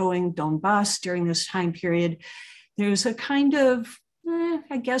conflict ongoing, Donbass, during this time period, there's a kind of,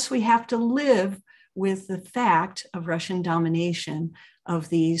 I guess we have to live with the fact of Russian domination of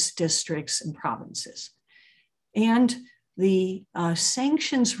these districts and provinces. And the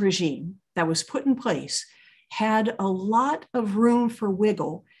sanctions regime that was put in place had a lot of room for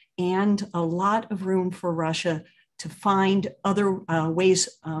wiggle and a lot of room for Russia to find other ways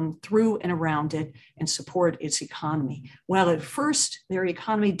through and around it and support its economy. Well, at first, their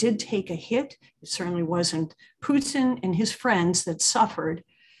economy did take a hit. It certainly wasn't Putin and his friends that suffered.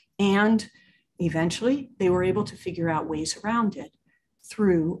 And eventually, they were able to figure out ways around it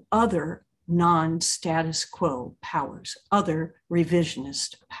through other non-status quo powers, other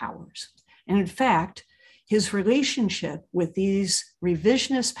revisionist powers. And in fact, his relationship with these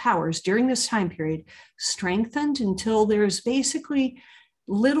revisionist powers during this time period strengthened until there's basically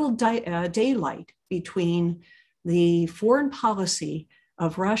little daylight between the foreign policy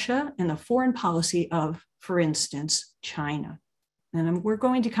of Russia and the foreign policy of, for instance, China. And we're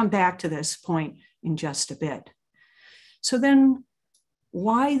going to come back to this point in just a bit. So then,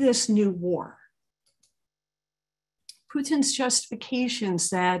 why this new war? Putin's justifications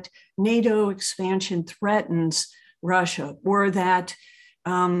that NATO expansion threatens Russia, or that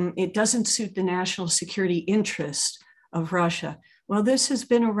it doesn't suit the national security interest of Russia. Well, this has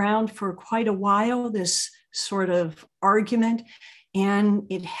been around for quite a while, this sort of argument, and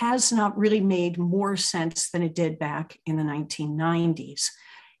it has not really made more sense than it did back in the 1990s.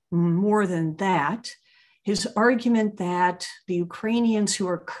 More than that, his argument that the Ukrainians who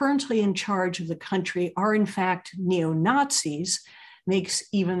are currently in charge of the country are in fact neo-Nazis makes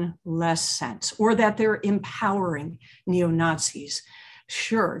even less sense, or that they're empowering neo-Nazis.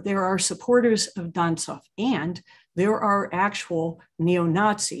 Sure, there are supporters of Dontsov, and there are actual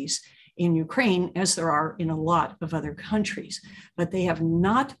neo-Nazis in Ukraine, as there are in a lot of other countries, but they have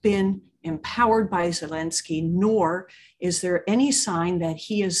not been empowered by Zelensky, nor is there any sign that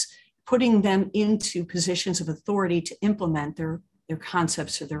he is putting them into positions of authority to implement their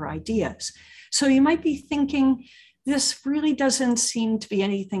concepts or their ideas. So you might be thinking, this really doesn't seem to be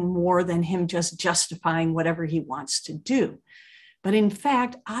anything more than him just justifying whatever he wants to do. But in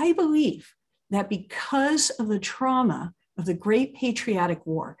fact, I believe that because of the trauma of the Great Patriotic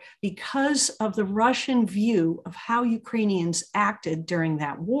War, because of the Russian view of how Ukrainians acted during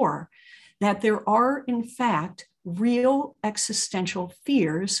that war, that there are in fact real existential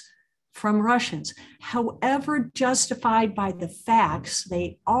fears from Russians. However justified by the facts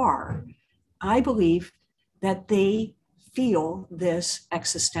they are, I believe that they feel this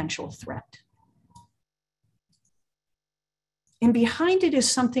existential threat. And behind it is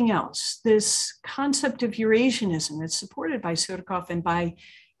something else, this concept of Eurasianism that's supported by Surkov and by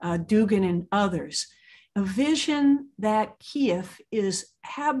Dugin and others, a vision that Kiev is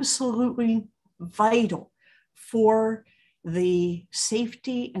absolutely vital for the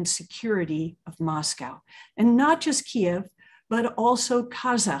safety and security of Moscow. And not just Kiev, but also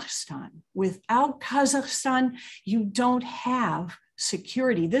Kazakhstan. Without Kazakhstan, you don't have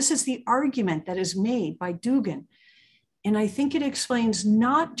security. This is the argument that is made by Dugin. And I think it explains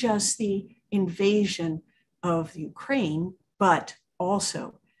not just the invasion of Ukraine, but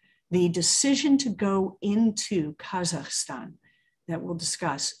also the decision to go into Kazakhstan that we'll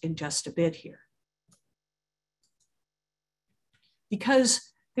discuss in just a bit here.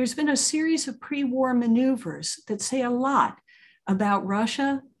 Because there's been a series of pre-war maneuvers that say a lot about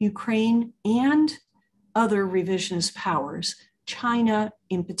Russia, Ukraine, and other revisionist powers, China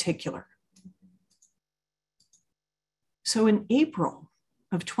in particular. So in April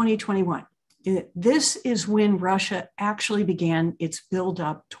of 2021, this is when Russia actually began its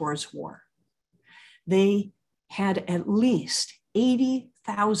buildup towards war. They had at least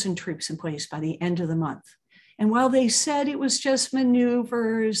 80,000 troops in place by the end of the month. And while they said it was just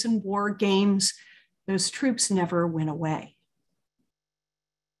maneuvers and war games, those troops never went away.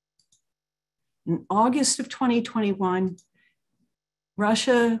 In August of 2021,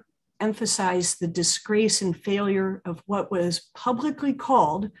 Russia emphasized the disgrace and failure of what was publicly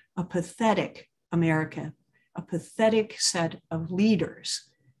called a pathetic America, a pathetic set of leaders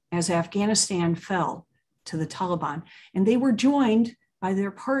as Afghanistan fell to the Taliban. And they were joined by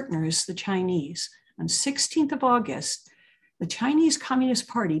their partners, the Chinese. On 16th of August, the Chinese Communist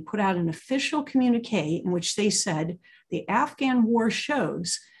Party put out an official communique in which they said the Afghan war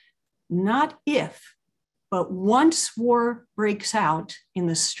shows not if, but once war breaks out in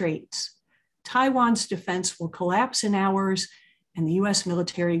the Straits, Taiwan's defense will collapse in hours and the US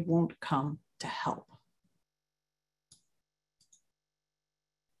military won't come to help.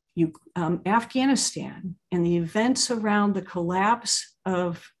 Afghanistan and the events around the collapse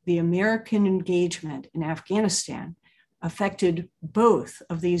of the American engagement in Afghanistan affected both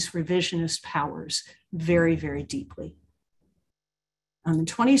of these revisionist powers very, very deeply. On the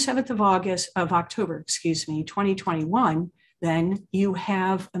 27th of October, 2021, then you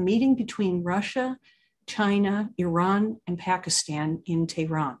have a meeting between Russia, China, Iran, and Pakistan in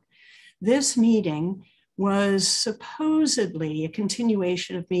Tehran. This meeting was supposedly a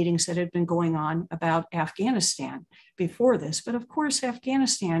continuation of meetings that had been going on about Afghanistan before this. But of course,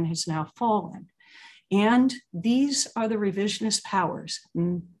 Afghanistan has now fallen. And these are the revisionist powers.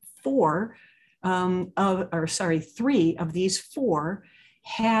 Three of these four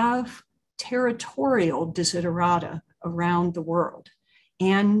have territorial desiderata around the world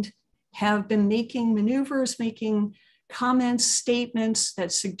and have been making maneuvers, making comments, statements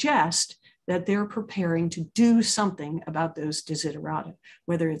that suggest that they're preparing to do something about those desiderata,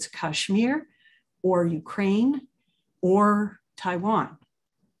 whether it's Kashmir or Ukraine or Taiwan.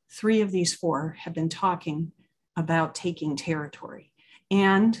 Three of these four have been talking about taking territory.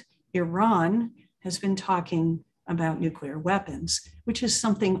 And Iran has been talking about nuclear weapons, which is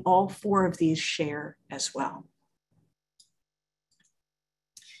something all four of these share as well.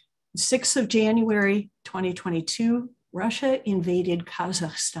 6th of January, 2022, Russia invaded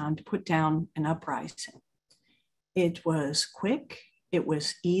Kazakhstan to put down an uprising. It was quick, it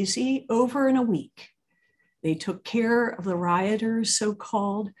was easy, over in a week. They took care of the rioters,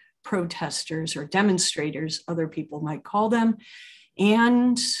 so-called protesters or demonstrators, other people might call them,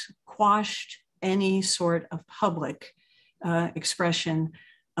 and quashed any sort of public expression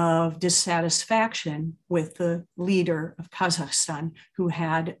of dissatisfaction with the leader of Kazakhstan, who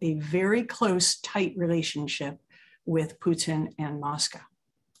had a very close, tight relationship with Putin and Moscow.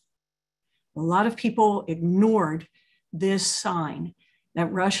 A lot of people ignored this sign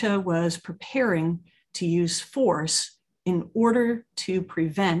that Russia was preparing to use force in order to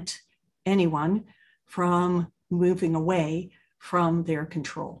prevent anyone from moving away from their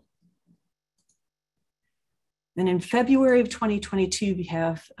control. And in February of 2022, we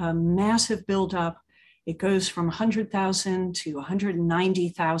have a massive buildup. It goes from 100,000 to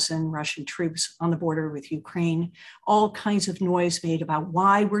 190,000 Russian troops on the border with Ukraine. All kinds of noise made about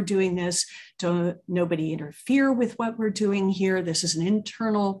why we're doing this. Don't nobody interfere with what we're doing here. This is an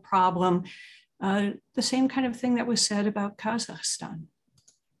internal problem. The same kind of thing that was said about Kazakhstan.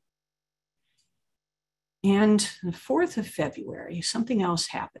 And the 4th of February, something else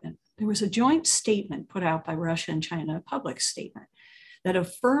happened. There was a joint statement put out by Russia and China, a public statement, that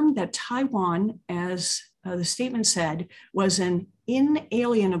affirmed that Taiwan, as the statement said, was an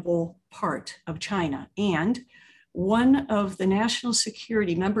inalienable part of China. And one of the national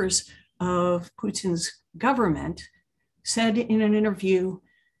security members of Putin's government said in an interview,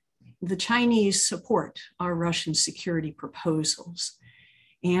 the Chinese support our Russian security proposals.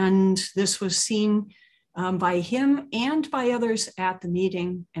 And this was seen by him and by others at the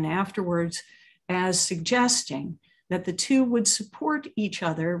meeting and afterwards as suggesting that the two would support each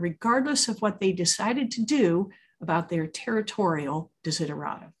other regardless of what they decided to do about their territorial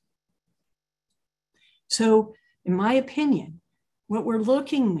desiderata. So, in my opinion, what we're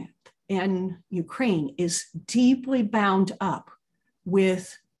looking at in Ukraine is deeply bound up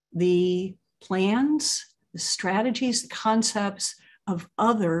with the plans, the strategies, the concepts of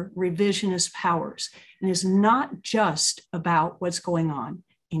other revisionist powers, and is not just about what's going on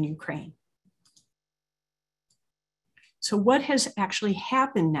in Ukraine. So what has actually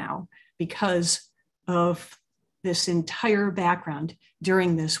happened now because of this entire background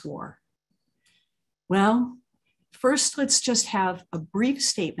during this war? Well, first, let's just have a brief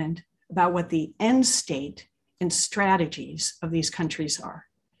statement about what the end state and strategies of these countries are.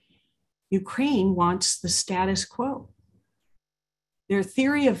 Ukraine wants the status quo. Their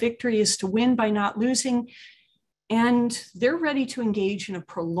theory of victory is to win by not losing, and they're ready to engage in a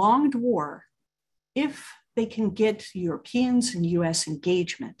prolonged war if they can get Europeans and US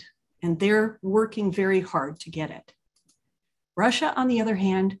engagement, and they're working very hard to get it. Russia, on the other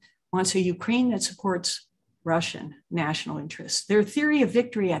hand, wants a Ukraine that supports Russian national interests. Their theory of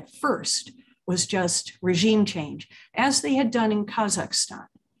victory at first was just regime change, as they had done in Kazakhstan.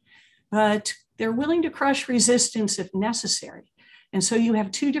 But they're willing to crush resistance if necessary. And so you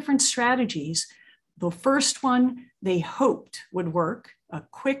have two different strategies. The first one they hoped would work, a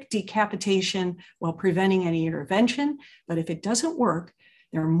quick decapitation while preventing any intervention. But if it doesn't work,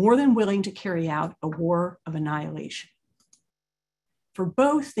 they're more than willing to carry out a war of annihilation. For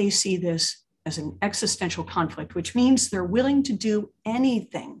both, they see this as an existential conflict, which means they're willing to do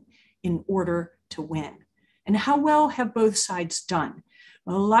anything in order to win. And how well have both sides done?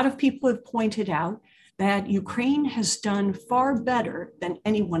 Well, a lot of people have pointed out that Ukraine has done far better than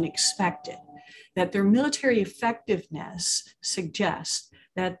anyone expected, that their military effectiveness suggests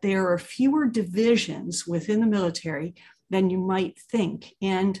that there are fewer divisions within the military than you might think,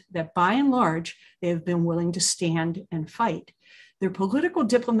 and that by and large, they have been willing to stand and fight. Their political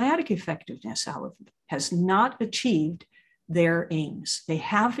diplomatic effectiveness, however, has not achieved their aims. They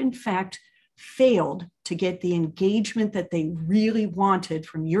have, in fact, failed to get the engagement that they really wanted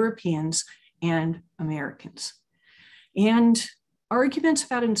from Europeans and Americans. And arguments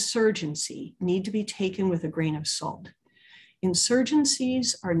about insurgency need to be taken with a grain of salt.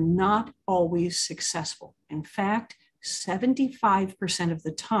 Insurgencies are not always successful. In fact, 75% of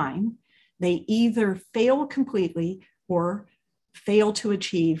the time, they either fail completely or fail to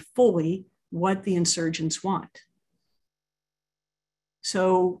achieve fully what the insurgents want.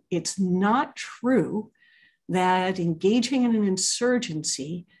 So it's not true that engaging in an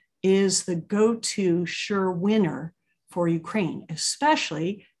insurgency is the go-to sure winner for Ukraine,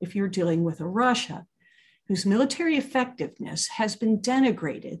 especially if you're dealing with a Russia whose military effectiveness has been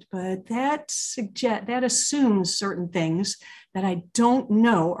denigrated, but that assumes certain things that I don't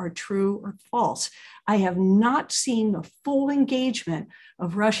know are true or false. I have not seen the full engagement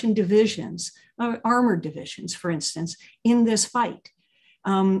of Russian divisions, armored divisions, for instance, in this fight.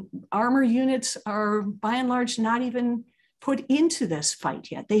 Armor units are by and large not even put into this fight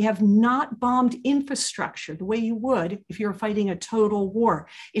yet. They have not bombed infrastructure the way you would if you're fighting a total war.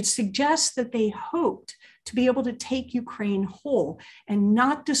 It suggests that they hoped to be able to take Ukraine whole and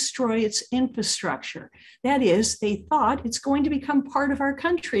not destroy its infrastructure. That is, they thought it's going to become part of our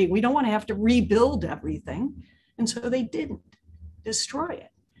country. We don't want to have to rebuild everything. And so they didn't destroy it.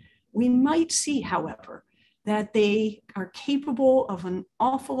 We might see, however, that they are capable of an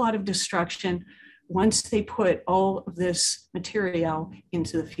awful lot of destruction once they put all of this material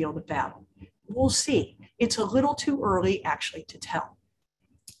into the field of battle. We'll see. It's a little too early, actually, to tell.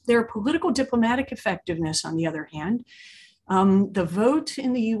 Their political diplomatic effectiveness, on the other hand, the vote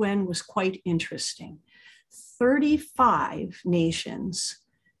in the UN was quite interesting. 35 nations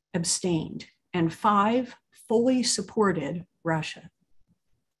abstained and 5 fully supported Russia.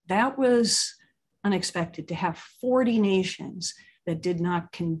 That was unexpected, to have 40 nations that did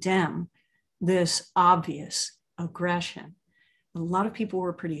not condemn this obvious aggression. A lot of people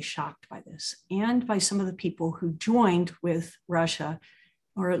were pretty shocked by this, and by some of the people who joined with Russia,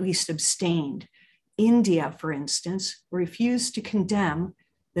 or at least abstained. India, for instance, refused to condemn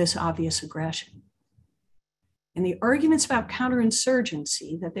this obvious aggression. And the arguments about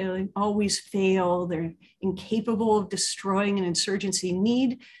counterinsurgency, that they always fail, they're incapable of destroying an insurgency,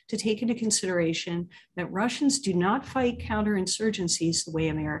 need to take into consideration that Russians do not fight counterinsurgencies the way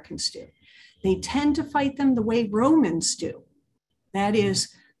Americans do. They tend to fight them the way Romans do. That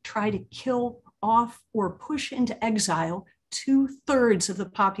is, try to kill off or push into exile 2/3 of the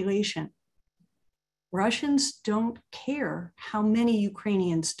population. Russians don't care how many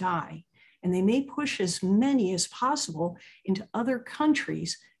Ukrainians die, and they may push as many as possible into other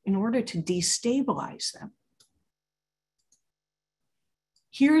countries in order to destabilize them.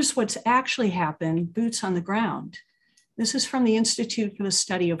 Here's what's actually happened, boots on the ground. This is from the Institute for the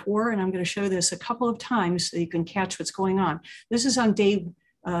Study of War, and I'm going to show this a couple of times so you can catch what's going on. This is on day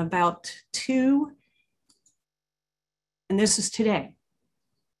about 2, and this is today.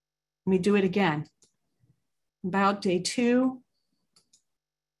 Let me do it again. About day 2,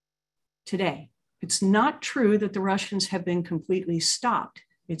 today. It's not true that the Russians have been completely stopped.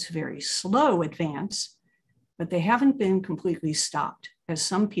 It's a very slow advance, but they haven't been completely stopped, as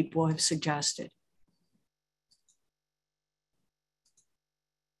some people have suggested.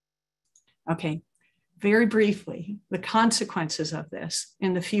 Okay, very briefly, the consequences of this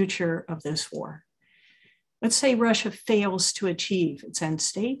in the future of this war. Let's say Russia fails to achieve its end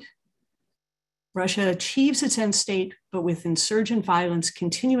state. Russia achieves its end state, but with insurgent violence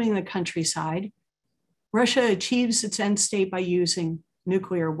continuing in the countryside. Russia achieves its end state by using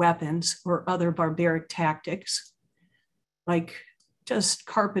nuclear weapons or other barbaric tactics, like just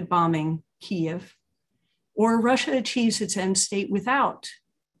carpet bombing Kiev. Or Russia achieves its end state without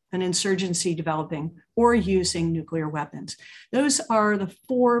an insurgency developing or using nuclear weapons. Those are the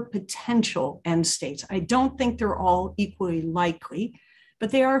 4 potential end states. I don't think they're all equally likely,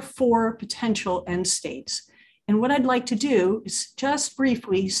 but they are 4 potential end states. And what I'd like to do is just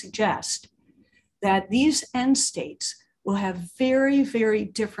briefly suggest that these end states will have very, very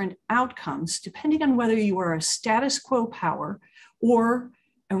different outcomes depending on whether you are a status quo power or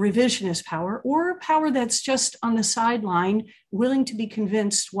a revisionist power, or a power that's just on the sideline, willing to be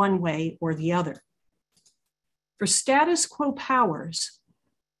convinced one way or the other. For status quo powers,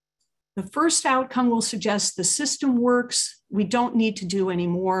 the first outcome will suggest the system works, we don't need to do any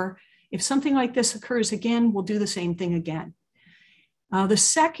more. If something like this occurs again, we'll do the same thing again. The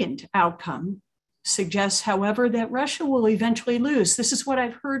second outcome suggests, however, that Russia will eventually lose. This is what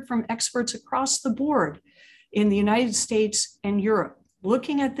I've heard from experts across the board in the United States and Europe.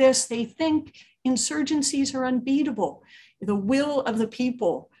 Looking at this, they think insurgencies are unbeatable. The will of the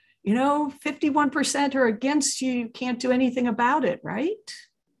people, 51% are against you, you can't do anything about it, right?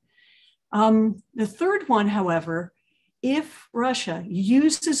 The third one, however, if Russia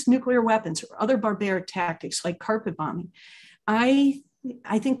uses nuclear weapons or other barbaric tactics like carpet bombing, I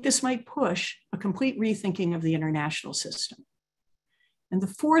think this might push a complete rethinking of the international system. And the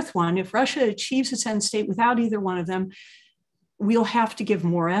fourth one, if Russia achieves its end state without either one of them, we'll have to give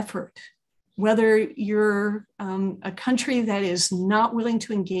more effort. Whether you're a country that is not willing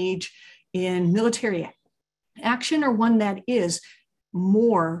to engage in military action or one that is,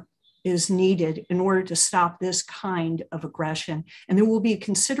 more is needed in order to stop this kind of aggression. And there will be a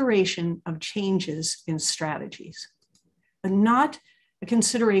consideration of changes in strategies, but not a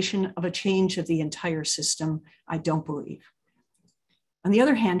consideration of a change of the entire system, I don't believe. On the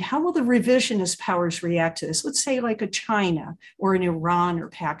other hand, how will the revisionist powers react to this? Let's say like a China or an Iran or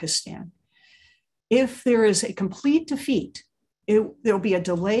Pakistan. If there is a complete defeat, there'll be a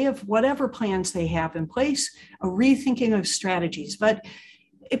delay of whatever plans they have in place, a rethinking of strategies, but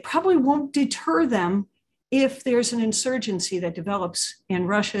it probably won't deter them if there's an insurgency that develops and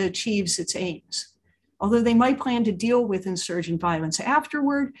Russia achieves its aims. Although they might plan to deal with insurgent violence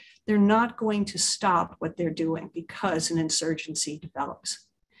afterward, they're not going to stop what they're doing because an insurgency develops.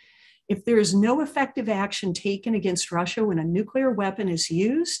 If there is no effective action taken against Russia when a nuclear weapon is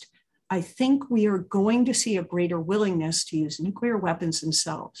used, I think we are going to see a greater willingness to use nuclear weapons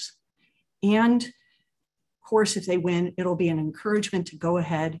themselves. And of course, if they win, it'll be an encouragement to go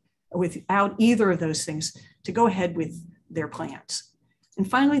ahead without either of those things, to go ahead with their plans. And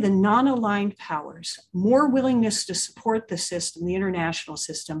finally, the non-aligned powers, more willingness to support the system, the international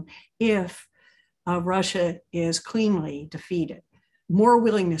system, if Russia is cleanly defeated. More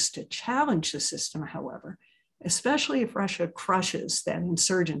willingness to challenge the system, however, especially if Russia crushes that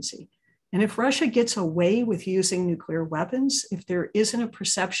insurgency. And if Russia gets away with using nuclear weapons, if there isn't a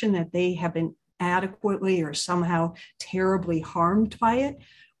perception that they have been adequately or somehow terribly harmed by it,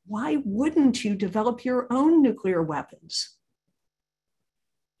 why wouldn't you develop your own nuclear weapons?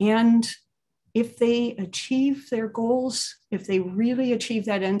 And if they achieve their goals, if they really achieve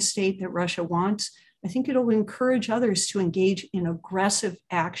that end state that Russia wants, I think it'll encourage others to engage in aggressive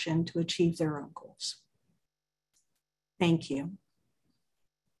action to achieve their own goals. Thank you.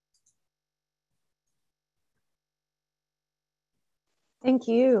 Thank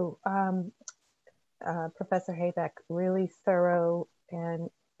you, Professor Haybeck. Really thorough and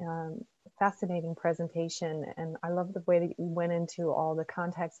fascinating presentation. And I love the way that you went into all the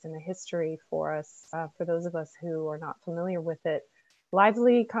context and the history for us, for those of us who are not familiar with it.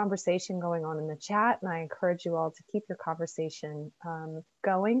 Lively conversation going on in the chat, and I encourage you all to keep your conversation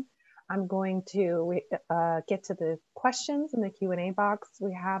going. I'm going to get to the questions in the Q&A box.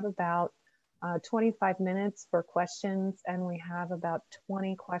 We have about 25 minutes for questions, and we have about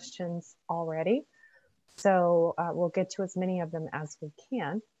 20 questions already. So we'll get to as many of them as we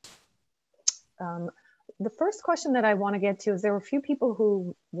can. The first question that I want to get to is there were a few people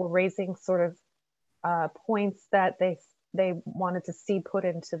who were raising sort of points that they wanted to see put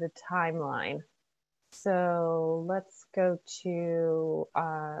into the timeline. So let's go to,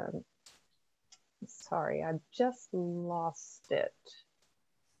 sorry, I just lost it.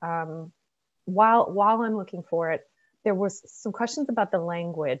 While I'm looking for it, there was some questions about the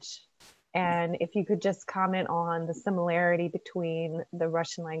language. And if you could just comment on the similarity between the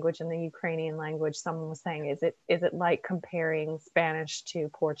Russian language and the Ukrainian language. Someone was saying, is it like comparing Spanish to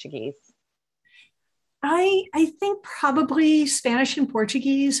Portuguese? I think probably Spanish and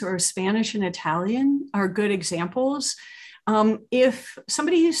Portuguese or Spanish and Italian are good examples. If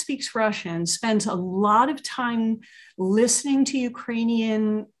somebody who speaks Russian spends a lot of time listening to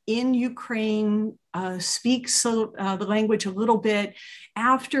Ukrainian in Ukraine, speaks the language a little bit,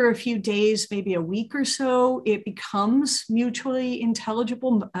 after a few days, maybe a week or so, it becomes mutually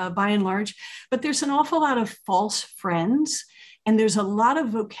intelligible by and large. But there's an awful lot of false friends. And there's a lot of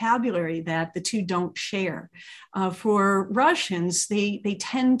vocabulary that the two don't share. For Russians, they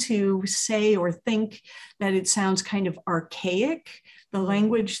tend to say or think that it sounds kind of archaic, the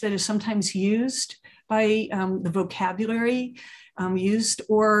language that is sometimes used by the vocabulary used,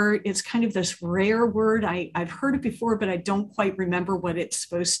 or it's kind of this rare word. I've heard it before, but I don't quite remember what it's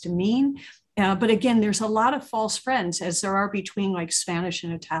supposed to mean. But again, there's a lot of false friends, as there are between like Spanish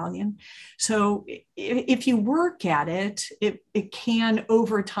and Italian. So if you work at it, it can,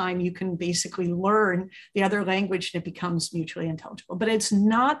 over time, you can basically learn the other language and it becomes mutually intelligible. But it's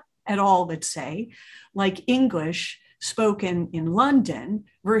not at all, let's say, like English spoken in London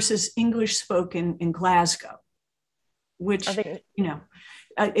versus English spoken in Glasgow, which,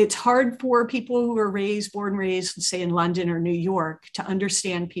 it's hard for people who are born, raised, say in London or New York to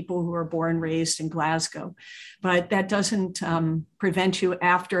understand people who are born, raised in Glasgow. But that doesn't prevent you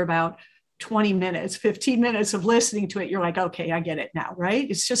after about 20 minutes, 15 minutes of listening to it. You're like, okay, I get it now, right?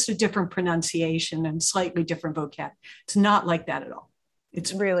 It's just a different pronunciation and slightly different vocab. It's not like that at all.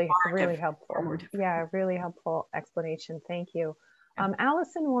 It's really helpful. Yeah, really helpful explanation. Thank you.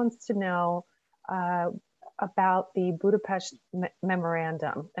 Allison wants to know about the Budapest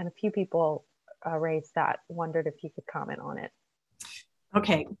memorandum, and a few people raised that, wondered if you could comment on it.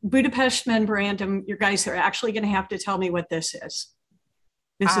 Okay, Budapest memorandum, you guys are actually going to have to tell me what this is.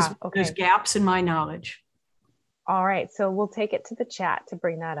 There's gaps in my knowledge. All right, so we'll take it to the chat to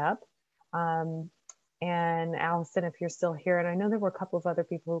bring that up. And Allison, if you're still here, and I know there were a couple of other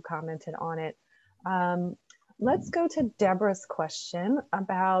people who commented on it. Let's go to Deborah's question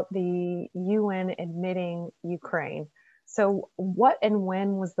about the UN admitting Ukraine. So what and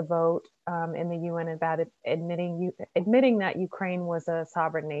when was the vote in the UN about admitting that Ukraine was a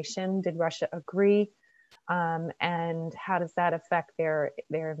sovereign nation? Did Russia agree? And how does that affect their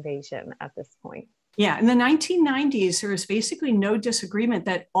invasion at this point? Yeah, in the 1990s, there was basically no disagreement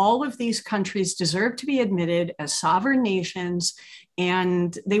that all of these countries deserved to be admitted as sovereign nations,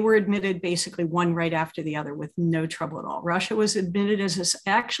 and they were admitted basically one right after the other with no trouble at all. Russia was admitted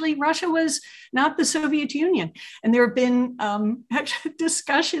actually, Russia was not the Soviet Union, and there have been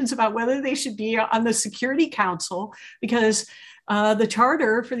discussions about whether they should be on the Security Council because the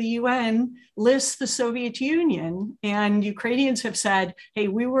charter for the UN lists the Soviet Union, and Ukrainians have said, hey,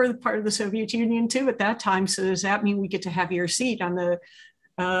 we were part of the Soviet Union too at that time, so does that mean we get to have your seat on the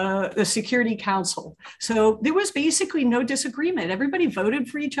Security Council? So there was basically no disagreement. Everybody voted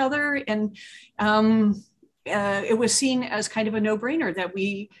for each other, and it was seen as kind of a no-brainer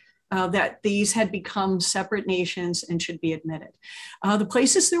that these had become separate nations and should be admitted. The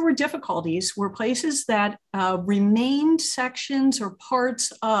places there were difficulties were places that remained sections or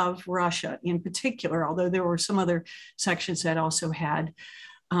parts of Russia in particular, although there were some other sections that also had.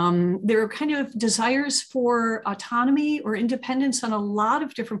 There were kind of desires for autonomy or independence on a lot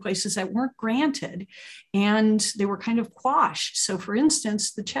of different places that weren't granted, and they were kind of quashed. So for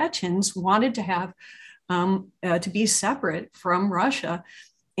instance, the Chechens wanted to have to be separate from Russia,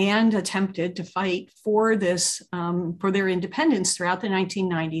 and attempted to fight for this, for their independence throughout the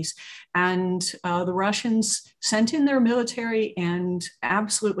 1990s. And the Russians sent in their military and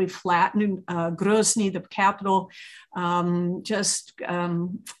absolutely flattened Grozny, the capital,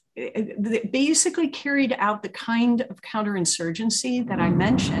 basically carried out the kind of counterinsurgency that I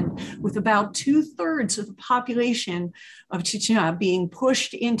mentioned, with about 2/3 of the population of Chechnya being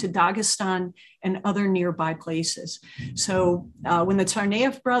pushed into Dagestan and other nearby places. So when the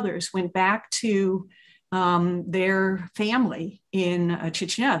Tsarnaev brothers went back to their family in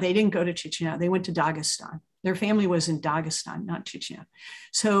Chechnya, they didn't go to Chechnya, they went to Dagestan. Their family was in Dagestan, not Chechnya.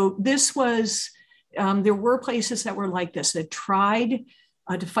 So this was, there were places that were like this that tried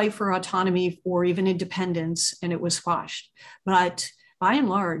to fight for autonomy or even independence, and it was squashed. But by and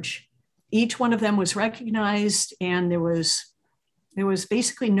large, each one of them was recognized, and there was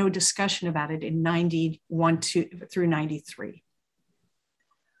basically no discussion about it in 91 through 93.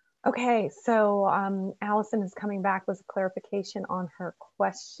 Okay, so Allison is coming back with a clarification on her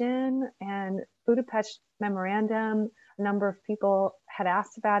question, and Budapest Memorandum, a number of people had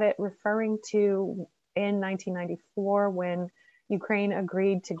asked about it, referring to in 1994 when Ukraine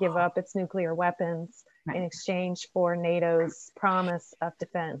agreed to give up its nuclear weapons in exchange for NATO's promise of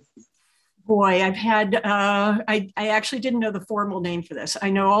defense. Boy, I've had, I actually didn't know the formal name for this. I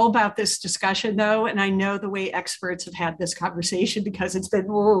know all about this discussion though, and I know the way experts have had this conversation because it's been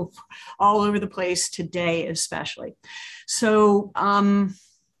all over the place today, especially. So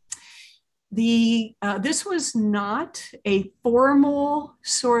this was not a formal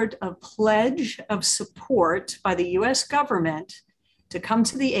sort of pledge of support by the US government to come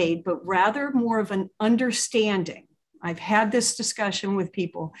to the aid, but rather more of an understanding. I've had this discussion with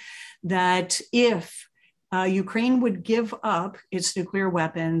people that if Ukraine would give up its nuclear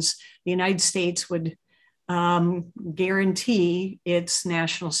weapons, the United States would guarantee its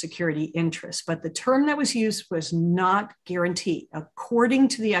national security interests. But the term that was used was not guarantee. According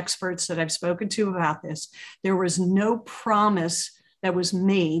to the experts that I've spoken to about this, there was no promise that was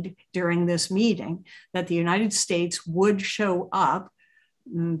made during this meeting that the United States would show up,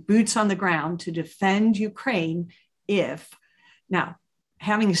 boots on the ground, to defend Ukraine if. Now,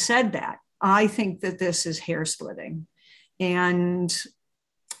 having said that, I think that this is hair splitting. And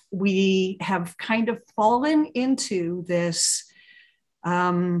we have kind of fallen into this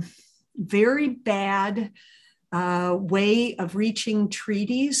very bad way of reaching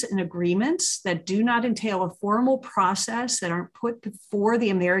treaties and agreements that do not entail a formal process, that aren't put before the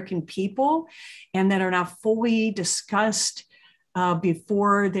American people, and that are not fully discussed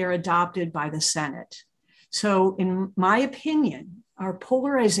before they're adopted by the Senate. So in my opinion, our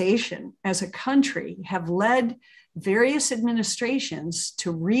polarization as a country have led various administrations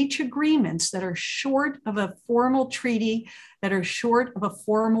to reach agreements that are short of a formal treaty, that are short of a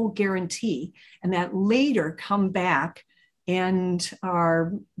formal guarantee, and that later come back and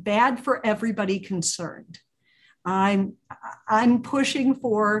are bad for everybody concerned. I'm pushing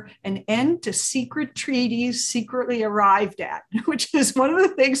for an end to secret treaties secretly arrived at, which is one of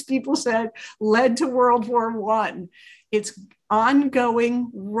the things people said led to World War I. It's ongoing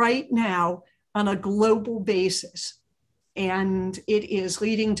right now on a global basis. And it is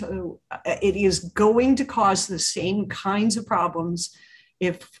going to cause the same kinds of problems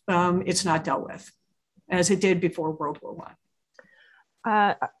if it's not dealt with, as it did before World War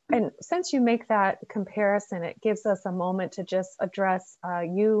I. And since you make that comparison, it gives us a moment to just address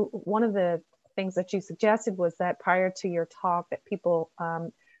one of the things that you suggested was that prior to your talk that people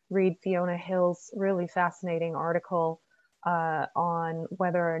read Fiona Hill's really fascinating article on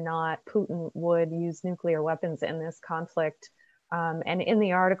whether or not Putin would use nuclear weapons in this conflict. And in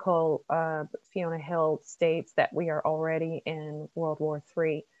the article, Fiona Hill states that we are already in World War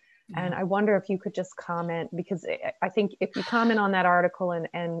III. And I wonder if you could just comment, because I think if you comment on that article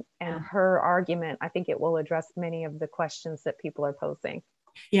and her argument, I think it will address many of the questions that people are posing.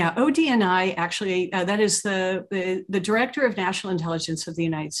 Yeah, ODNI actually, that is the Director of National Intelligence of the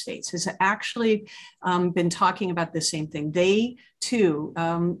United States, has actually been talking about the same thing. They too,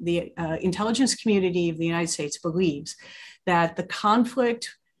 the intelligence community of the United States believes that the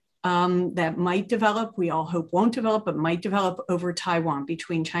conflict that might develop, we all hope won't develop, but might develop over Taiwan,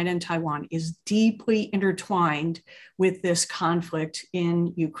 between China and Taiwan, is deeply intertwined with this conflict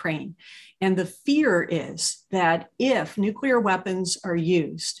in Ukraine. And the fear is that if nuclear weapons are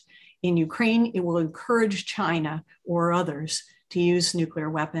used in Ukraine, it will encourage China or others to use nuclear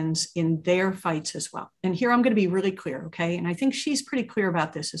weapons in their fights as well. And here I'm going to be really clear, okay? And I think she's pretty clear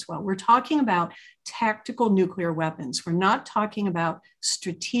about this as well. We're talking about tactical nuclear weapons. We're not talking about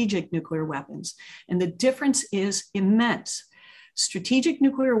strategic nuclear weapons. And the difference is immense. Strategic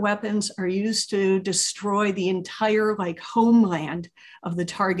nuclear weapons are used to destroy the entire homeland of the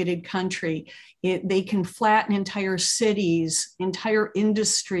targeted country. They can flatten entire cities, entire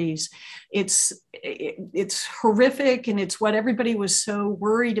industries. It's horrific, and it's what everybody was so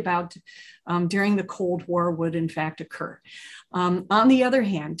worried about during the Cold War would in fact occur. On the other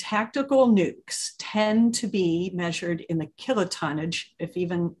hand, tactical nukes tend to be measured in the kilotonnage,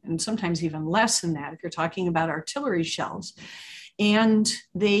 and sometimes even less than that, if you're talking about artillery shells. And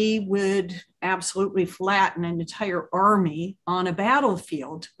they would absolutely flatten an entire army on a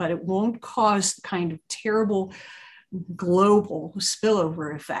battlefield, but it won't cause the kind of terrible global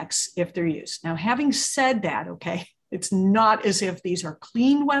spillover effects if they're used. Now, having said that, okay, it's not as if these are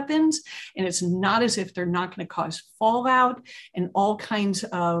clean weapons, and it's not as if they're not going to cause fallout and all kinds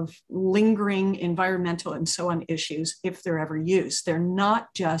of lingering environmental and so on issues if they're ever used. They're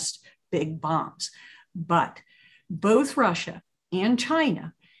not just big bombs. But both Russia and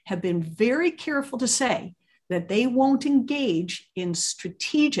China have been very careful to say that they won't engage in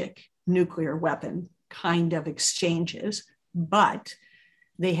strategic nuclear weapon kind of exchanges, but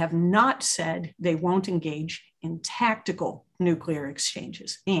they have not said they won't engage in tactical nuclear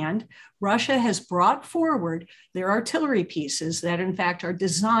exchanges. And Russia has brought forward their artillery pieces that in fact are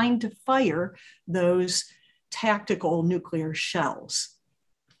designed to fire those tactical nuclear shells.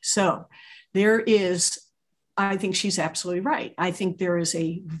 So there is, I think she's absolutely right. I think there is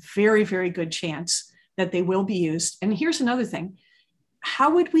a very, very good chance that they will be used. And here's another thing.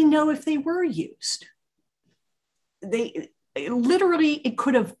 How would we know if they were used? It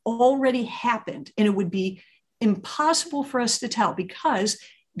could have already happened, and it would be impossible for us to tell because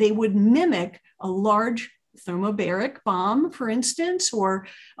they would mimic a large thermobaric bomb, for instance, or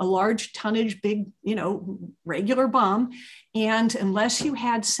a large tonnage, big, regular bomb. And unless you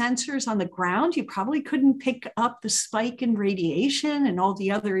had sensors on the ground, you probably couldn't pick up the spike in radiation and all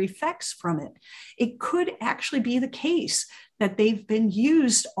the other effects from it. It could actually be the case that they've been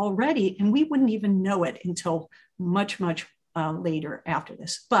used already, and we wouldn't even know it until much, much later after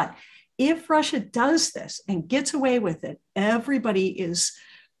this. But if Russia does this and gets away with it, everybody is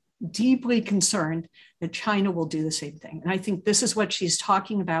deeply concerned that China will do the same thing. And I think this is what she's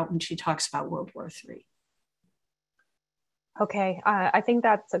talking about when she talks about World War III. Okay, I think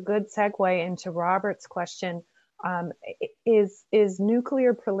that's a good segue into Robert's question. Um, is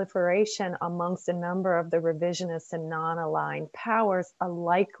nuclear proliferation amongst a number of the revisionist and non-aligned powers a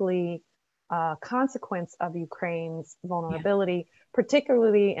likely consequence of Ukraine's Yeah. vulnerability,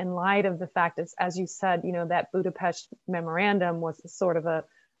 particularly in light of the fact, as you said, that Budapest memorandum was sort of a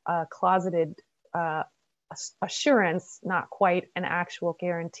closeted uh, assurance, not quite an actual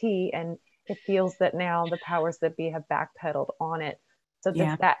guarantee, and it feels that now the powers that be have backpedaled on it. So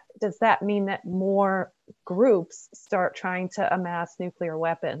Yeah. does that mean that more groups start trying to amass nuclear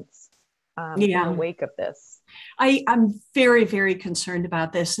weapons in the Yeah. wake of this? I'm very, very concerned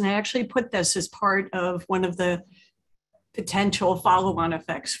about this. And I actually put this as part of one of the potential follow-on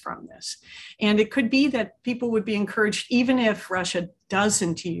effects from this. And it could be that people would be encouraged, even if Russia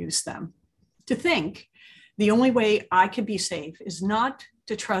doesn't use them, to think the only way I can be safe is not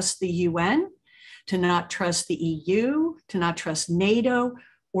to trust the UN, to not trust the EU, to not trust NATO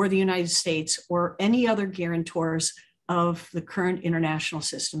or the United States or any other guarantors of the current international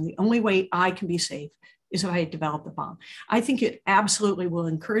system. The only way I can be safe is if I develop the bomb. I think it absolutely will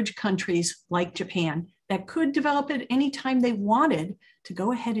encourage countries like Japan that could develop it anytime they wanted to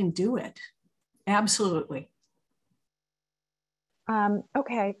go ahead and do it. Absolutely.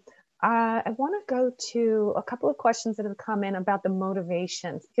 Okay. I want to go to a couple of questions that have come in about the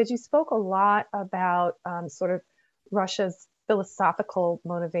motivations, because you spoke a lot about sort of Russia's philosophical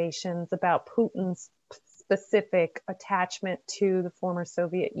motivations, about Putin's specific attachment to the former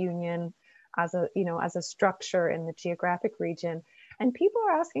Soviet Union as a structure in the geographic region. And people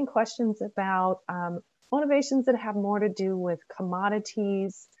are asking questions about motivations that have more to do with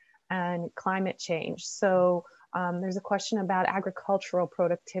commodities and climate change. So there's a question about agricultural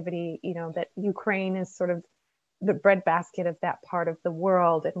productivity, that Ukraine is sort of the breadbasket of that part of the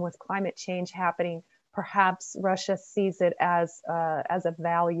world. And with climate change happening, perhaps Russia sees it as a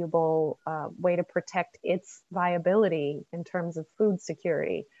valuable way to protect its viability in terms of food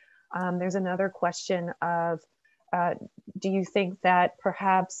security. There's another question of, do you think that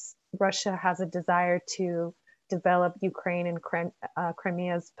perhaps Russia has a desire to develop Ukraine and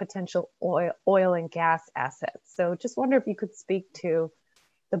Crimea's potential oil and gas assets? So just wonder if you could speak to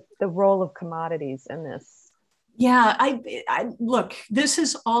the role of commodities in this. Yeah, I look, this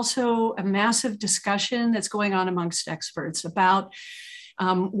is also a massive discussion that's going on amongst experts about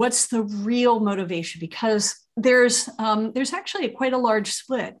what's the real motivation, because there's actually quite a large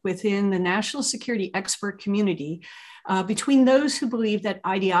split within the national security expert community between those who believe that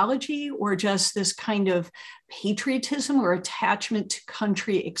ideology or just this kind of patriotism or attachment to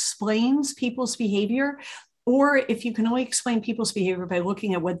country explains people's behavior, or if you can only explain people's behavior by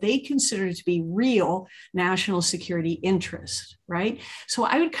looking at what they consider to be real national security interests, right? So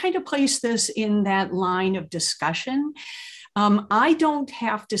I would kind of place this in that line of discussion. I don't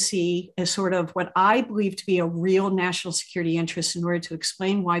have to see as sort of what I believe to be a real national security interest in order to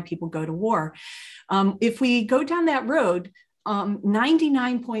explain why people go to war. If we go down that road,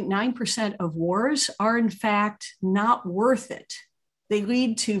 99.9% of wars are in fact not worth it. They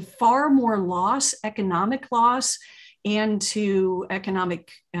lead to far more loss, economic loss, and to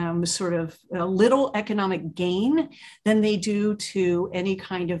economic sort of little economic gain than they do to any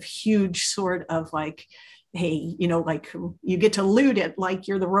kind of huge sort of like, hey, like you get to loot it like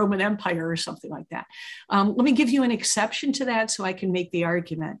you're the Roman Empire or something like that. Let me give you an exception to that so I can make the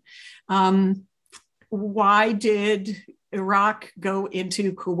argument. Why did Iraq go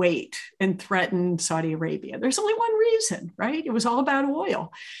into Kuwait and threaten Saudi Arabia? There's only one reason, right? It was all about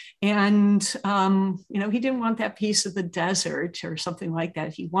oil. And, he didn't want that piece of the desert or something like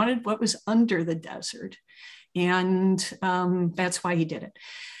that. He wanted what was under the desert. And that's why he did it.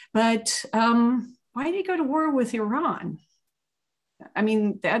 But why did he go to war with Iran? I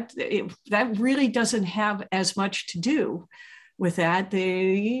mean, that really doesn't have as much to do with that.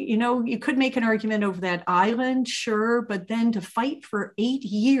 You could make an argument over that island, sure, but then to fight for 8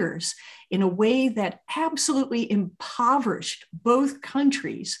 years in a way that absolutely impoverished both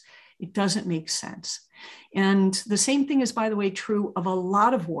countries, it doesn't make sense. And the same thing is, by the way, true of a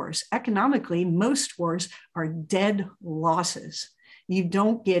lot of wars. Economically, most wars are dead losses. You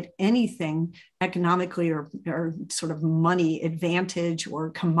don't get anything economically or sort of money advantage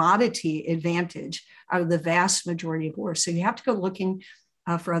or commodity advantage out of the vast majority of wars. So you have to go looking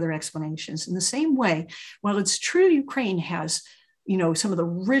for other explanations. In the same way, while it's true Ukraine has, some of the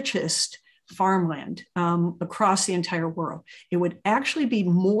richest farmland across the entire world. It would actually be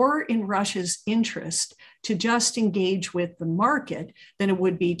more in Russia's interest to just engage with the market than it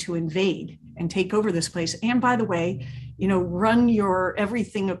would be to invade and take over this place. And by the way, run your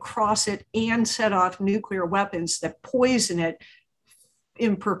everything across it and set off nuclear weapons that poison it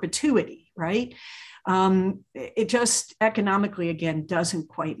in perpetuity, right? It just economically, again, doesn't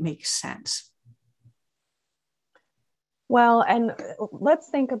quite make sense. Well, and let's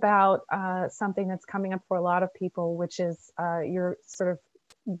think about something that's coming up for a lot of people, which is your sort of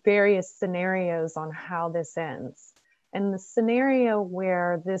various scenarios on how this ends. And the scenario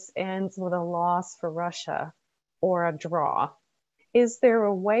where this ends with a loss for Russia or a draw, is there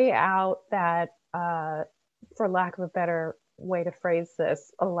a way out that, for lack of a better way to phrase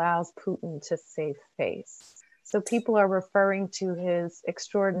this, allows Putin to save face? So people are referring to his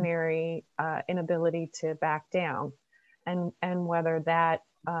extraordinary inability to back down, and whether that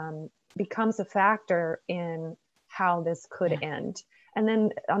becomes a factor in how this could end. And then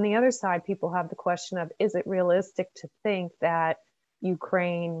on the other side, people have the question of, is it realistic to think that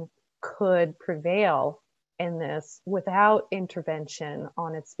Ukraine could prevail in this without intervention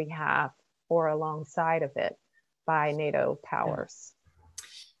on its behalf or alongside of it by NATO powers?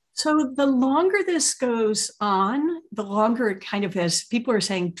 So the longer this goes on, the longer it kind of, as people are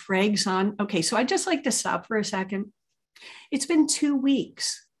saying, drags on. Okay, so I'd just like to stop for a second. It's been 2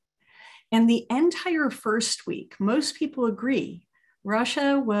 weeks. And the entire first week, most people agree,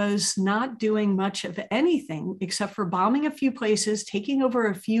 Russia was not doing much of anything except for bombing a few places, taking over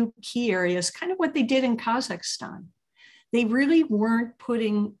a few key areas, kind of what they did in Kazakhstan. They really weren't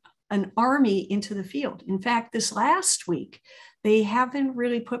putting an army into the field. In fact, this last week, they haven't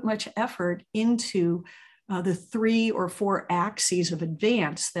really put much effort into the 3 or 4 axes of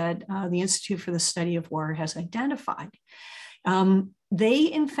advance that the Institute for the Study of War has identified. They,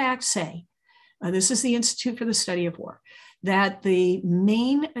 in fact, say, this is the Institute for the Study of War, that the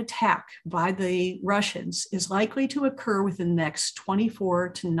main attack by the Russians is likely to occur within the next 24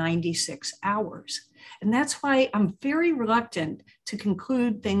 to 96 hours. And that's why I'm very reluctant to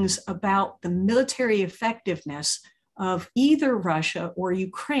conclude things about the military effectiveness of either Russia or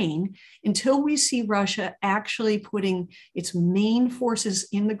Ukraine until we see Russia actually putting its main forces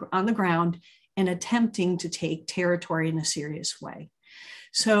on the ground and attempting to take territory in a serious way.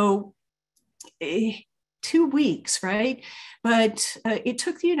 So 2 weeks, right? But it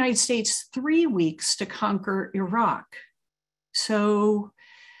took the United States 3 weeks to conquer Iraq. So,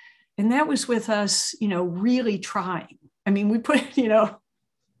 and that was with us, really trying. I mean, we put,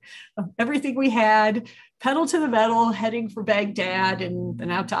 everything we had, pedal to the metal, heading for Baghdad and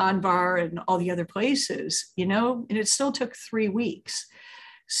then out to Anbar and all the other places, and it still took 3 weeks.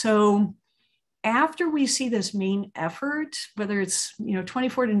 So after we see this main effort, whether it's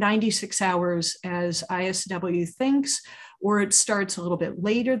 24 to 96 hours as ISW thinks, or it starts a little bit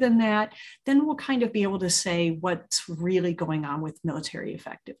later than that, then we'll kind of be able to say what's really going on with military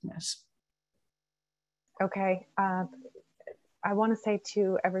effectiveness. Okay. I want to say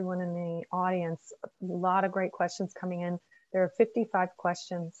to everyone in the audience, a lot of great questions coming in. There are 55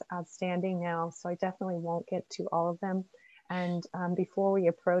 questions outstanding now, so I definitely won't get to all of them. And before we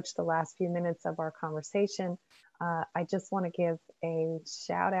approach the last few minutes of our conversation, I just want to give a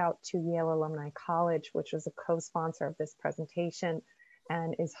shout out to Yale Alumni College, which was a co-sponsor of this presentation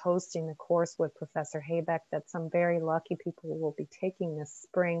and is hosting the course with Professor Habeck that some very lucky people will be taking this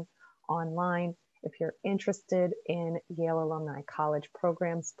spring online. If you're interested in Yale Alumni College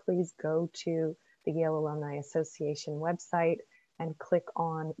programs, please go to the Yale Alumni Association website and click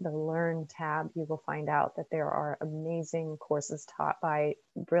on the Learn tab. You will find out that there are amazing courses taught by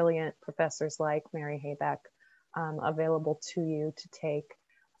brilliant professors like Mary Habeck available to you to take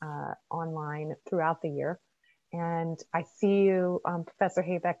online throughout the year. And I see you, Professor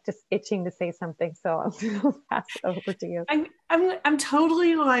Habeck, just itching to say something, so I'm going to pass it over to you. I'm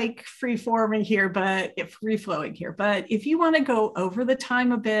totally like free-flowing here, but if you want to go over the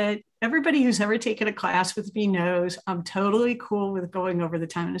time a bit, everybody who's ever taken a class with me knows I'm totally cool with going over the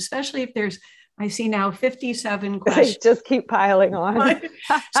time, and especially if there's, I see now 57 questions. Just keep piling on.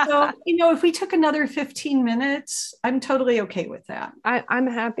 So, if we took another 15 minutes, I'm totally okay with that. I'm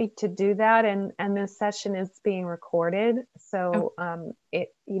happy to do that. And this session is being recorded. So,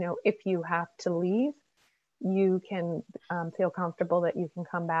 if you have to leave, you can feel comfortable that you can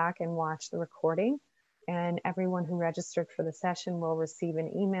come back and watch the recording. And everyone who registered for the session will receive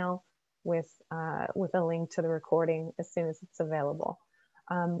an email with a link to the recording as soon as it's available.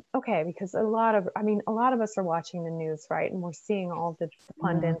 Okay, because a lot of us are watching the news, right? And we're seeing all the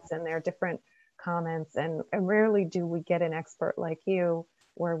pundits and their different comments, and rarely do we get an expert like you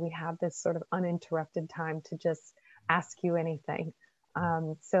where we have this sort of uninterrupted time to just ask you anything.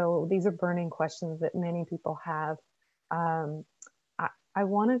 So these are burning questions that many people have. I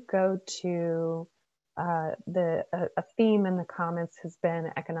want to go to a theme in the comments has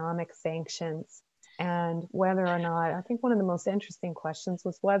been economic sanctions, and whether or not, I think one of the most interesting questions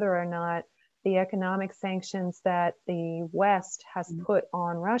was whether or not the economic sanctions that the West has put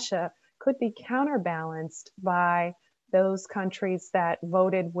on Russia could be counterbalanced by those countries that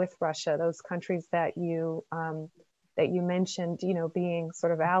voted with Russia, those countries that you mentioned, being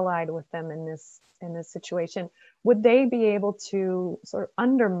sort of allied with them in this situation. Would they be able to sort of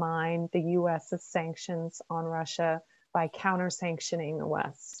undermine the U.S.'s sanctions on Russia by counter-sanctioning the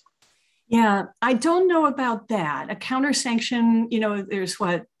West? Yeah, I don't know about that. A counter sanction, there's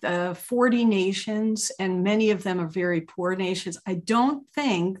 40 nations, and many of them are very poor nations. I don't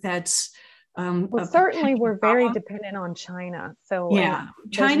think that's well, certainly we're very dependent on China. So yeah,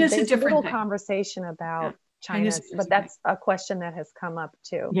 China's a different little thing. conversation about China, but that's a question that has come up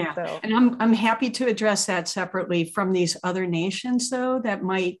too. Yeah, so. And I'm happy to address that separately from these other nations, though, that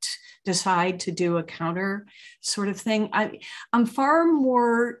might decide to do a counter sort of thing. I'm far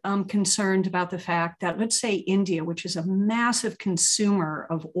more concerned about the fact that, let's say, India, which is a massive consumer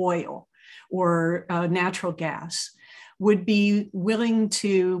of oil or natural gas, would be willing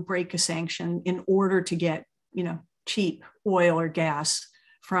to break a sanction in order to get, cheap oil or gas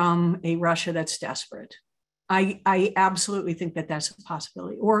from a Russia that's desperate. I absolutely think that that's a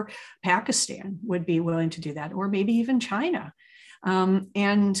possibility. Or Pakistan would be willing to do that, or maybe even China.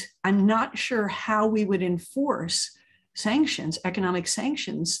 And I'm not sure how we would enforce sanctions, economic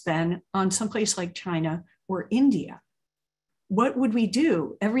sanctions, then on someplace like China or India. What would we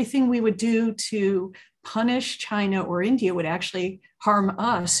do? Everything we would do to punish China or India would actually harm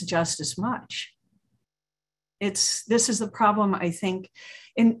us just as much. This is the problem, I think.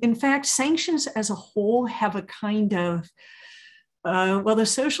 In fact, sanctions as a whole have a kind of, the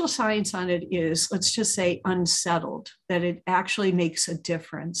social science on it is, let's just say, unsettled, that it actually makes a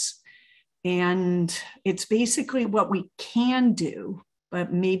difference. And it's basically what we can do,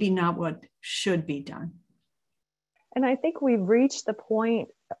 but maybe not what should be done. And I think we've reached the point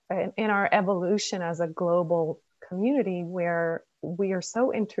in our evolution as a global community where we are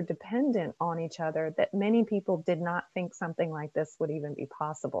so interdependent on each other that many people did not think something like this would even be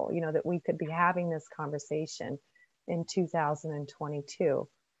possible, that we could be having this conversation in 2022.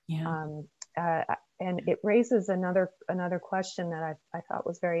 Yeah. And it raises another question that I thought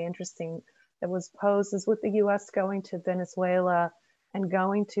was very interesting that was posed, is with the US going to Venezuela and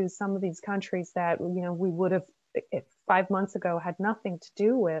going to some of these countries that, we would have 5 months ago had nothing to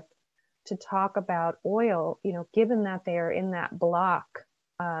do with, to talk about oil, given that they are in that block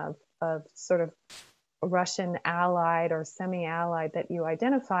of sort of Russian allied or semi-allied that you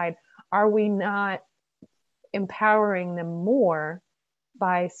identified, are we not empowering them more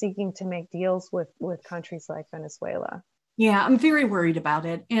by seeking to make deals with countries like Venezuela? Yeah, I'm very worried about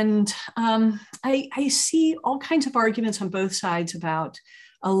it. And I see all kinds of arguments on both sides about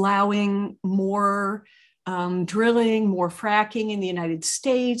allowing more drilling, more fracking in the United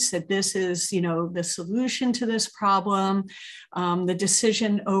States, that this is, the solution to this problem. The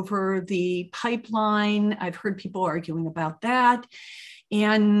decision over the pipeline, I've heard people arguing about that.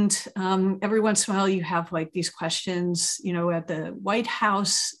 And every once in a while, you have like these questions, at the White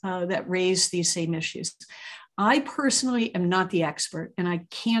House that raise these same issues. I personally am not the expert, and I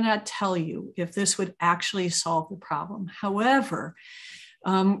cannot tell you if this would actually solve the problem. However,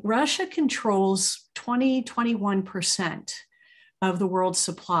 Russia controls 21% of the world's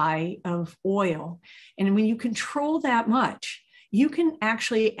supply of oil. And when you control that much, you can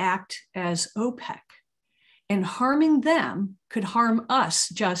actually act as OPEC. And harming them could harm us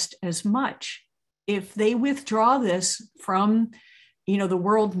just as much. If they withdraw this from, the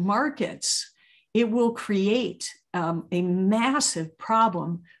world markets, it will create a massive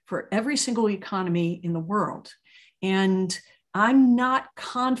problem for every single economy in the world. And I'm not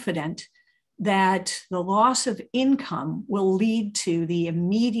confident that the loss of income will lead to the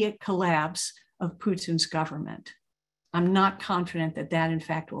immediate collapse of Putin's government. I'm not confident that that, in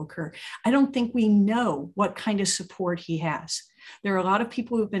fact, will occur. I don't think we know what kind of support he has. There are a lot of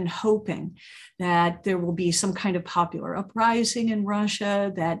people who've been hoping that there will be some kind of popular uprising in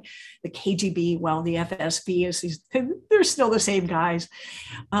Russia, that the KGB, the FSB, they're still the same guys,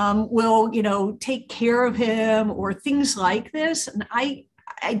 will, take care of him or things like this. And I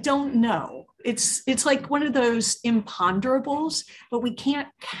don't know. It's like one of those imponderables, but we can't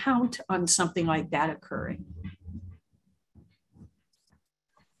count on something like that occurring.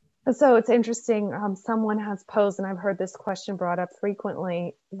 So it's interesting. Someone has posed, and I've heard this question brought up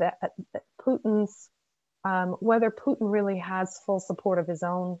frequently, that Putin's whether Putin really has full support of his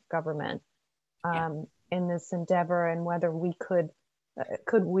own government Yeah. in this endeavor, and whether we could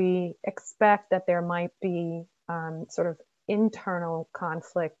we expect that there might be sort of internal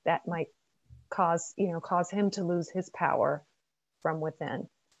conflict that might cause him to lose his power from within.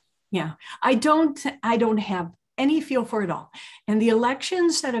 Yeah, I don't have any feel for it all. And the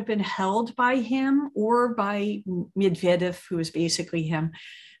elections that have been held by him or by Medvedev, who is basically him,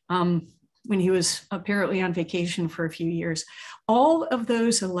 when he was apparently on vacation for a few years, all of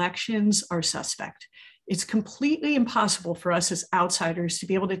those elections are suspect. It's completely impossible for us as outsiders to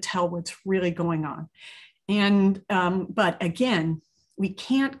be able to tell what's really going on. And but again, we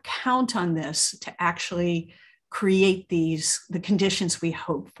can't count on this to actually create the conditions we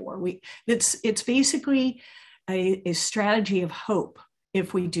hope for. It's basically a strategy of hope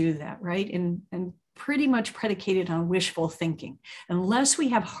if we do that, right? And pretty much predicated on wishful thinking. Unless we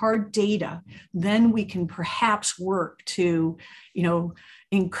have hard data, then we can perhaps work to,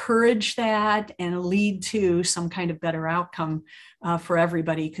 encourage that and lead to some kind of better outcome for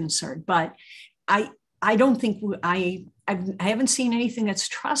everybody concerned. But I don't think I haven't seen anything that's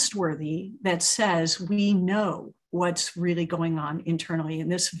trustworthy that says we know what's really going on internally in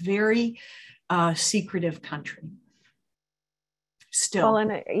this very secretive country. Still. Well,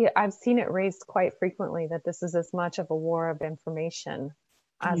 and I've seen it raised quite frequently that this is as much of a war of information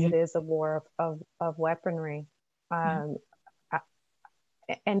as it is a war of weaponry.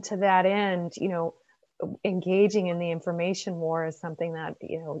 And to that end, engaging in the information war is something that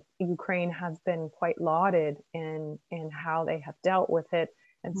Ukraine has been quite lauded in how they have dealt with it,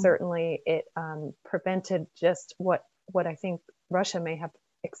 and certainly it prevented just what I think Russia may have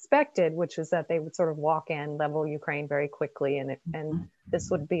expected, which was that they would sort of walk in, level Ukraine very quickly, and this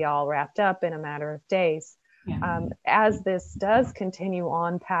would be all wrapped up in a matter of days. Yeah. As this does continue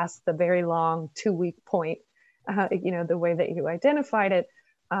on past the very long 2-week point, the way that you identified it.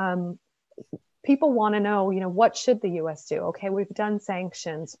 People want to know, what should the U.S. do? Okay, we've done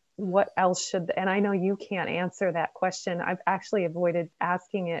sanctions. What else should? And I know you can't answer that question. I've actually avoided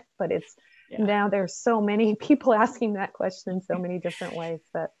asking it, but now there's so many people asking that question in so many different ways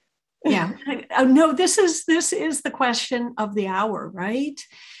that. Yeah, no, this is the question of the hour, right?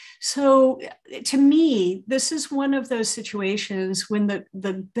 So to me, this is one of those situations when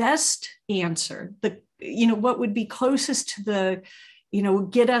the best answer, what would be closest to the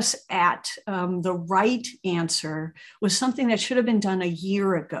get us at the right answer was something that should have been done a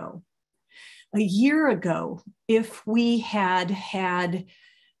year ago. A year ago, if we had,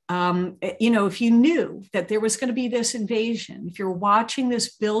 if you knew that there was going to be this invasion, if you're watching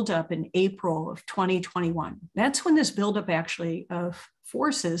this buildup in April of 2021, that's when this buildup actually of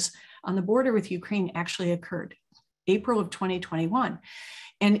forces on the border with Ukraine actually occurred, April of 2021.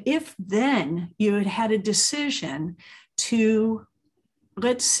 And if then you had had a decision to,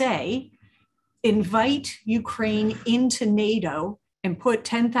 let's say, invite Ukraine into NATO and put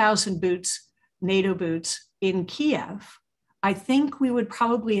 10,000 NATO boots in Kiev, I think we would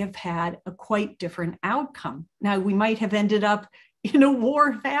probably have had a quite different outcome. Now, we might have ended up in a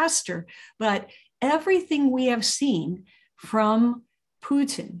war faster, but everything we have seen from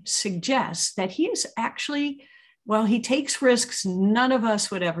Putin suggests that he is actually, well, he takes risks none of us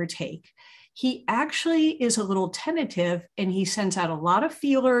would ever take. He actually is a little tentative, and he sends out a lot of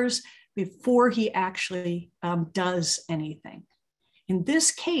feelers before he actually does anything. In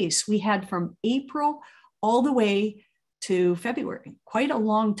this case, we had from April all the way to February, quite a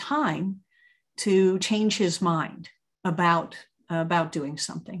long time to change his mind about doing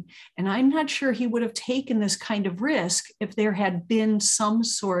something. And I'm not sure he would have taken this kind of risk if there had been some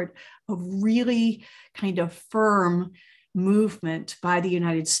sort of really kind of firm movement by the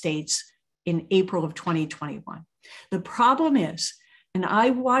United States in April of 2021. The problem is, and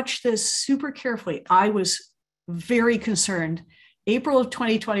I watched this super carefully, I was very concerned. April of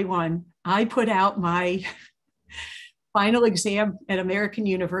 2021, I put out my final exam at American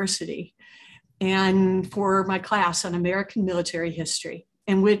University and for my class on American military history,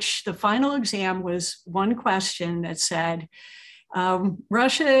 in which the final exam was one question that said,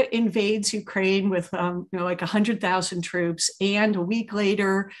 Russia invades Ukraine with like 100,000 troops, and a week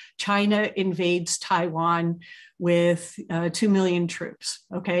later, China invades Taiwan with 2 million troops.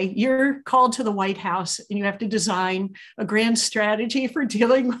 Okay, you're called to the White House, and you have to design a grand strategy for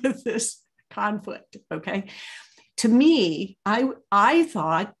dealing with this conflict. Okay, to me, I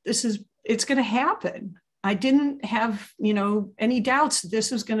thought it's going to happen. I didn't have any doubts this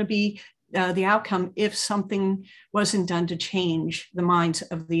was going to be the outcome if something wasn't done to change the minds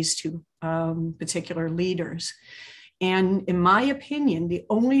of these two particular leaders. And in my opinion, the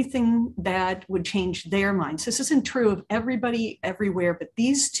only thing that would change their minds, this isn't true of everybody everywhere, but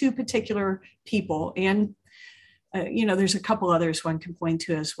these two particular people, and there's a couple others one can point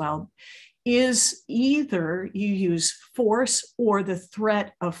to as well, is either you use force or the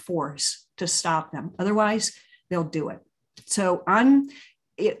threat of force to stop them. Otherwise, they'll do it. So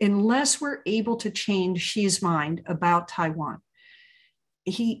unless we're able to change Xi's mind about Taiwan,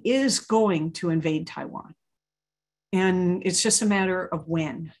 he is going to invade Taiwan. And it's just a matter of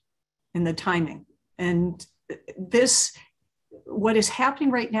when and the timing. And what is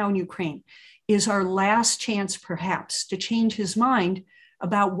happening right now in Ukraine is our last chance, perhaps, to change his mind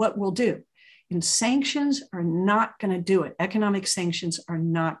about what we'll do. And sanctions are not going to do it. Economic sanctions are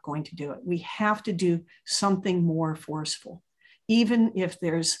not going to do it. We have to do something more forceful, even if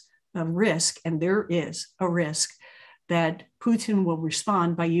there's a risk, and there is a risk, that Putin will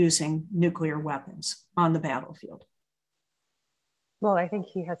respond by using nuclear weapons on the battlefield. Well, I think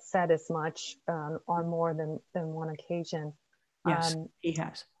he has said as much on more than one occasion. Yes, he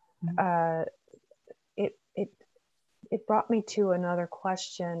has. It brought me to another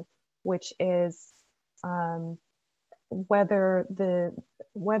question, which is what's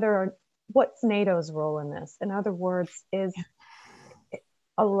NATO's role in this? In other words, is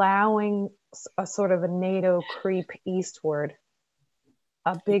allowing a sort of a NATO creep eastward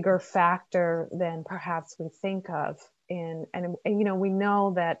a bigger factor than perhaps we think of? And we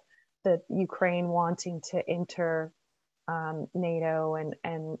know that Ukraine wanting to enter NATO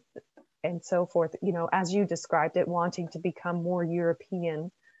and so forth, as you described it, wanting to become more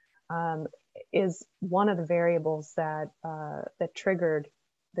European, is one of the variables that triggered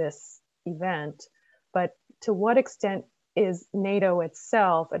this event. But to what extent is NATO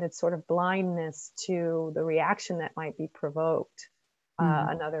itself and its sort of blindness to the reaction that might be provoked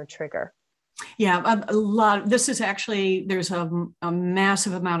another trigger? Yeah, a lot. This is actually, there's a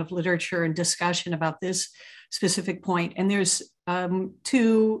massive amount of literature and discussion about this specific point. And there's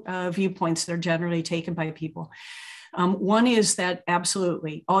two viewpoints that are generally taken by people. One is that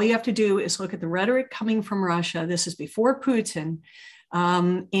absolutely, all you have to do is look at the rhetoric coming from Russia. This is before Putin,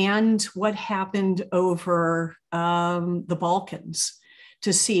 and what happened over the Balkans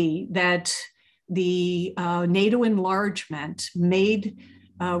to see that the NATO enlargement made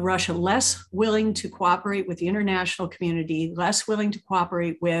Russia less willing to cooperate with the international community, less willing to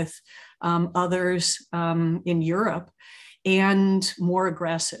cooperate with others in Europe, and more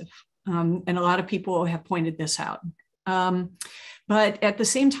aggressive. And a lot of people have pointed this out. But at the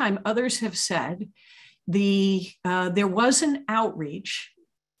same time, others have said there was an outreach,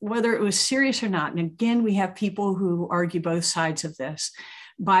 whether it was serious or not. And again, we have people who argue both sides of this,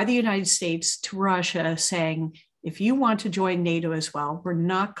 by the United States to Russia saying, if you want to join NATO as well, we're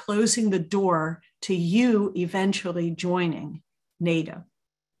not closing the door to you eventually joining NATO.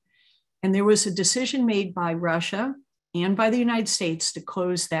 And there was a decision made by Russia and by the United States to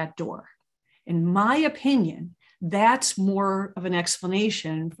close that door. In my opinion, that's more of an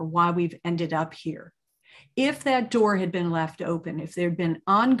explanation for why we've ended up here. If that door had been left open, if there had been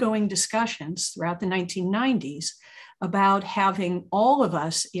ongoing discussions throughout the 1990s about having all of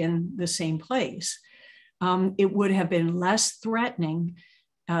us in the same place, it would have been less threatening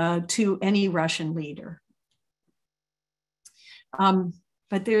to any Russian leader.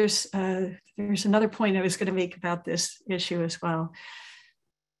 But there's another point I was going to make about this issue as well.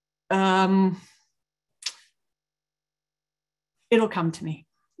 It'll come to me.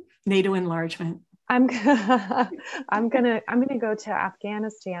 NATO enlargement. I'm gonna go to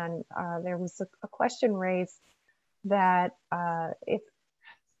Afghanistan. There was a question raised that if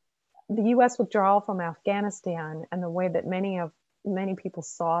the U.S. withdrawal from Afghanistan and the way that many people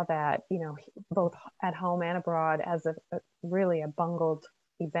saw that, both at home and abroad, as really a bungled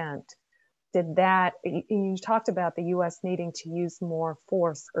event, you talked about the U.S. needing to use more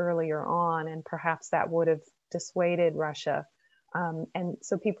force earlier on, and perhaps that would have dissuaded Russia. And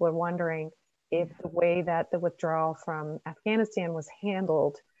so people are wondering if the way that the withdrawal from Afghanistan was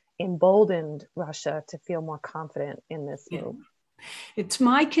handled emboldened Russia to feel more confident in this move. It's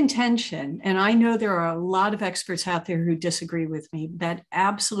my contention, and I know there are a lot of experts out there who disagree with me, that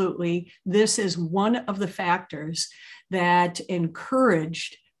absolutely this is one of the factors that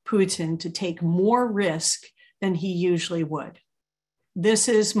encouraged Putin to take more risk than he usually would. This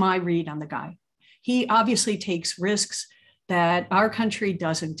is my read on the guy. He obviously takes risks that our country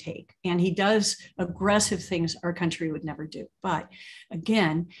doesn't take, and he does aggressive things our country would never do. But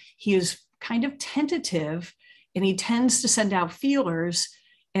again, he is kind of tentative, and he tends to send out feelers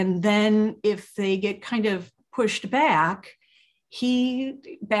And then if they get kind of pushed back, he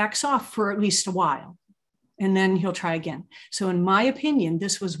backs off for at least a while, and then he'll try again. So in my opinion,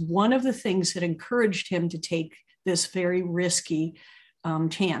 this was one of the things that encouraged him to take this very risky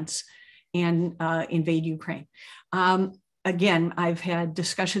chance and invade Ukraine. Again, I've had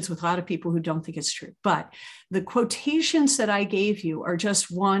discussions with a lot of people who don't think it's true, but the quotations that I gave you are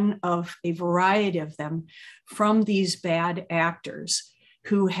just one of a variety of them from these bad actors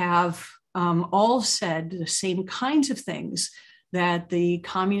who have all said the same kinds of things that the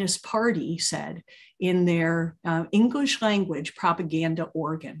Communist Party said in their English language propaganda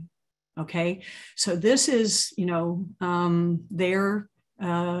organ. Okay, so this is, their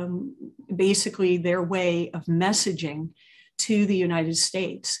basically their way of messaging to the United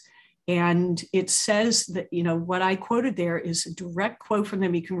States. And it says that, what I quoted there is a direct quote from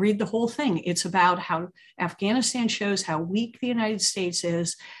them. You can read the whole thing. It's about how Afghanistan shows how weak the United States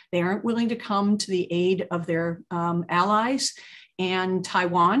is. They aren't willing to come to the aid of their allies. And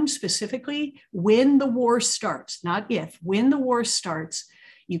Taiwan specifically, when the war starts, not if, when the war starts,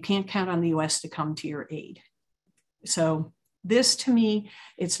 you can't count on the US to come to your aid. So this, to me,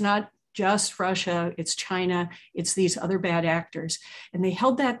 it's not just Russia, it's China, it's these other bad actors. And they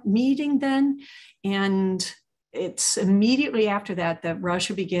held that meeting then, and it's immediately after that that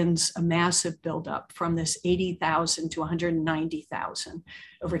Russia begins a massive buildup from this 80,000 to 190,000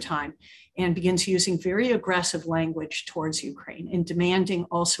 over time, and begins using very aggressive language towards Ukraine and demanding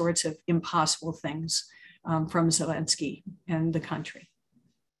all sorts of impossible things from Zelensky and the country.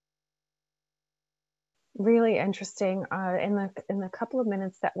 Really interesting. In the couple of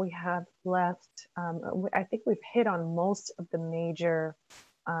minutes that we have left, I think we've hit on most of the major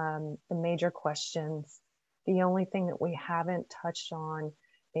questions. The only thing that we haven't touched on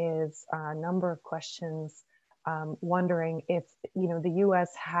is a number of questions wondering if the U.S.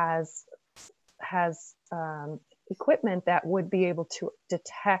 has equipment that would be able to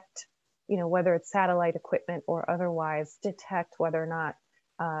detect, whether it's satellite equipment or otherwise, detect whether or not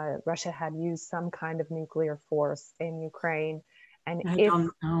Russia had used some kind of nuclear force in Ukraine. And I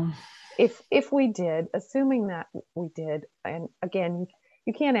don't know. If we did, assuming that we did, and again,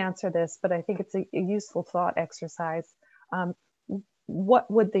 you can't answer this, but I think it's a useful thought exercise. What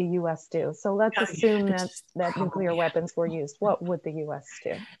would the U.S. do? So let's assume that nuclear weapons were used. What would the U.S.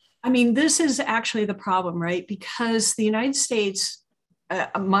 do? I mean, this is actually the problem, right? Because the United States,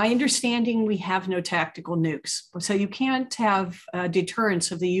 my understanding, we have no tactical nukes. So you can't have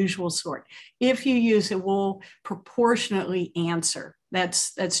deterrence of the usual sort. If you use it, will proportionately answer.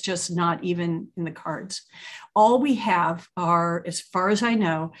 That's just not even in the cards. All we have are, as far as I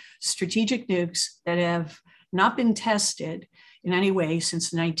know, strategic nukes that have not been tested in any way since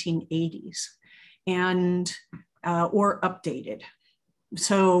the 1980s and or updated.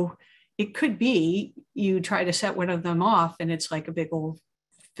 So it could be you try to set one of them off and it's like a big old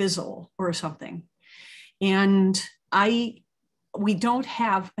fizzle or something. And we don't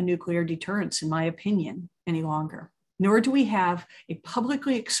have a nuclear deterrence, in my opinion, any longer, nor do we have a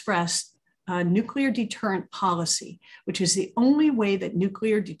publicly expressed nuclear deterrent policy, which is the only way that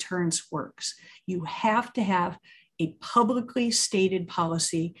nuclear deterrence works. You have to have a publicly stated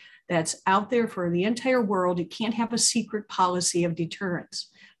policy that's out there for the entire world. You can't have a secret policy of deterrence.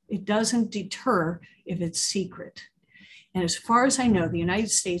 It doesn't deter if it's secret. And as far as I know, the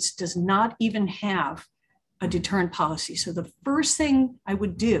United States does not even have a deterrent policy. So the first thing I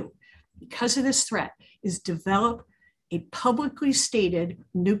would do, because of this threat, is develop a publicly stated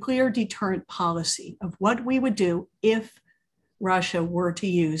nuclear deterrent policy of what we would do if Russia were to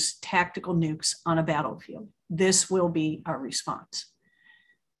use tactical nukes on a battlefield. This will be our response.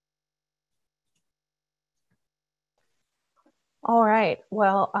 All right.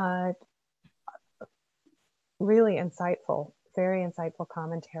 Well, really insightful, very insightful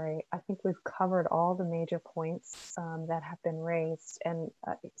commentary. I think we've covered all the major points that have been raised, and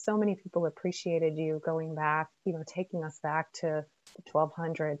so many people appreciated you going back, taking us back to the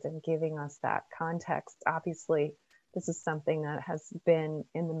 1200s and giving us that context. Obviously, this is something that has been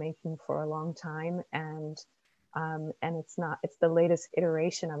in the making for a long time, and it's the latest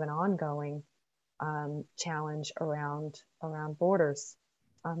iteration of an ongoing challenge around borders,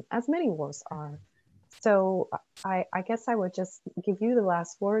 as many wars are. So I guess I would just give you the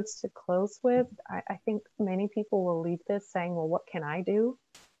last words to close with. I think many people will leave this saying, well, what can I do?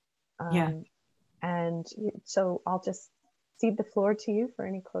 And so I'll just cede the floor to you for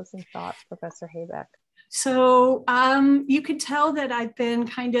any closing thoughts, Professor Habeck. So you could tell that I've been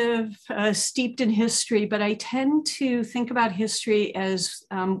kind of steeped in history, but I tend to think about history as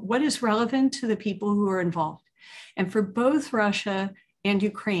what is relevant to the people who are involved. And for both Russia and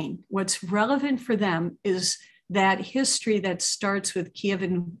Ukraine. What's relevant for them is that history that starts with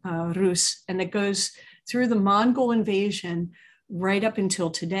Kievan Rus and that goes through the Mongol invasion right up until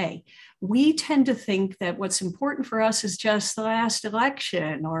today. We tend to think that what's important for us is just the last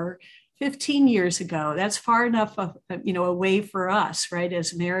election or 15 years ago. That's far enough away for us, right,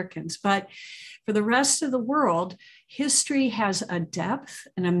 as Americans. But for the rest of the world, history has a depth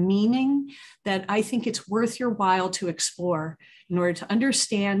and a meaning that I think it's worth your while to explore in order to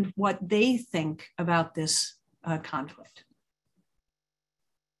understand what they think about this conflict.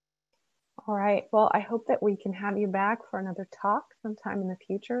 All right. Well, I hope that we can have you back for another talk sometime in the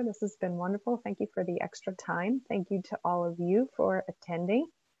future. This has been wonderful. Thank you for the extra time. Thank you to all of you for attending.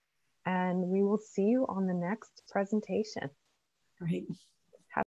 And we will see you on the next presentation. Great.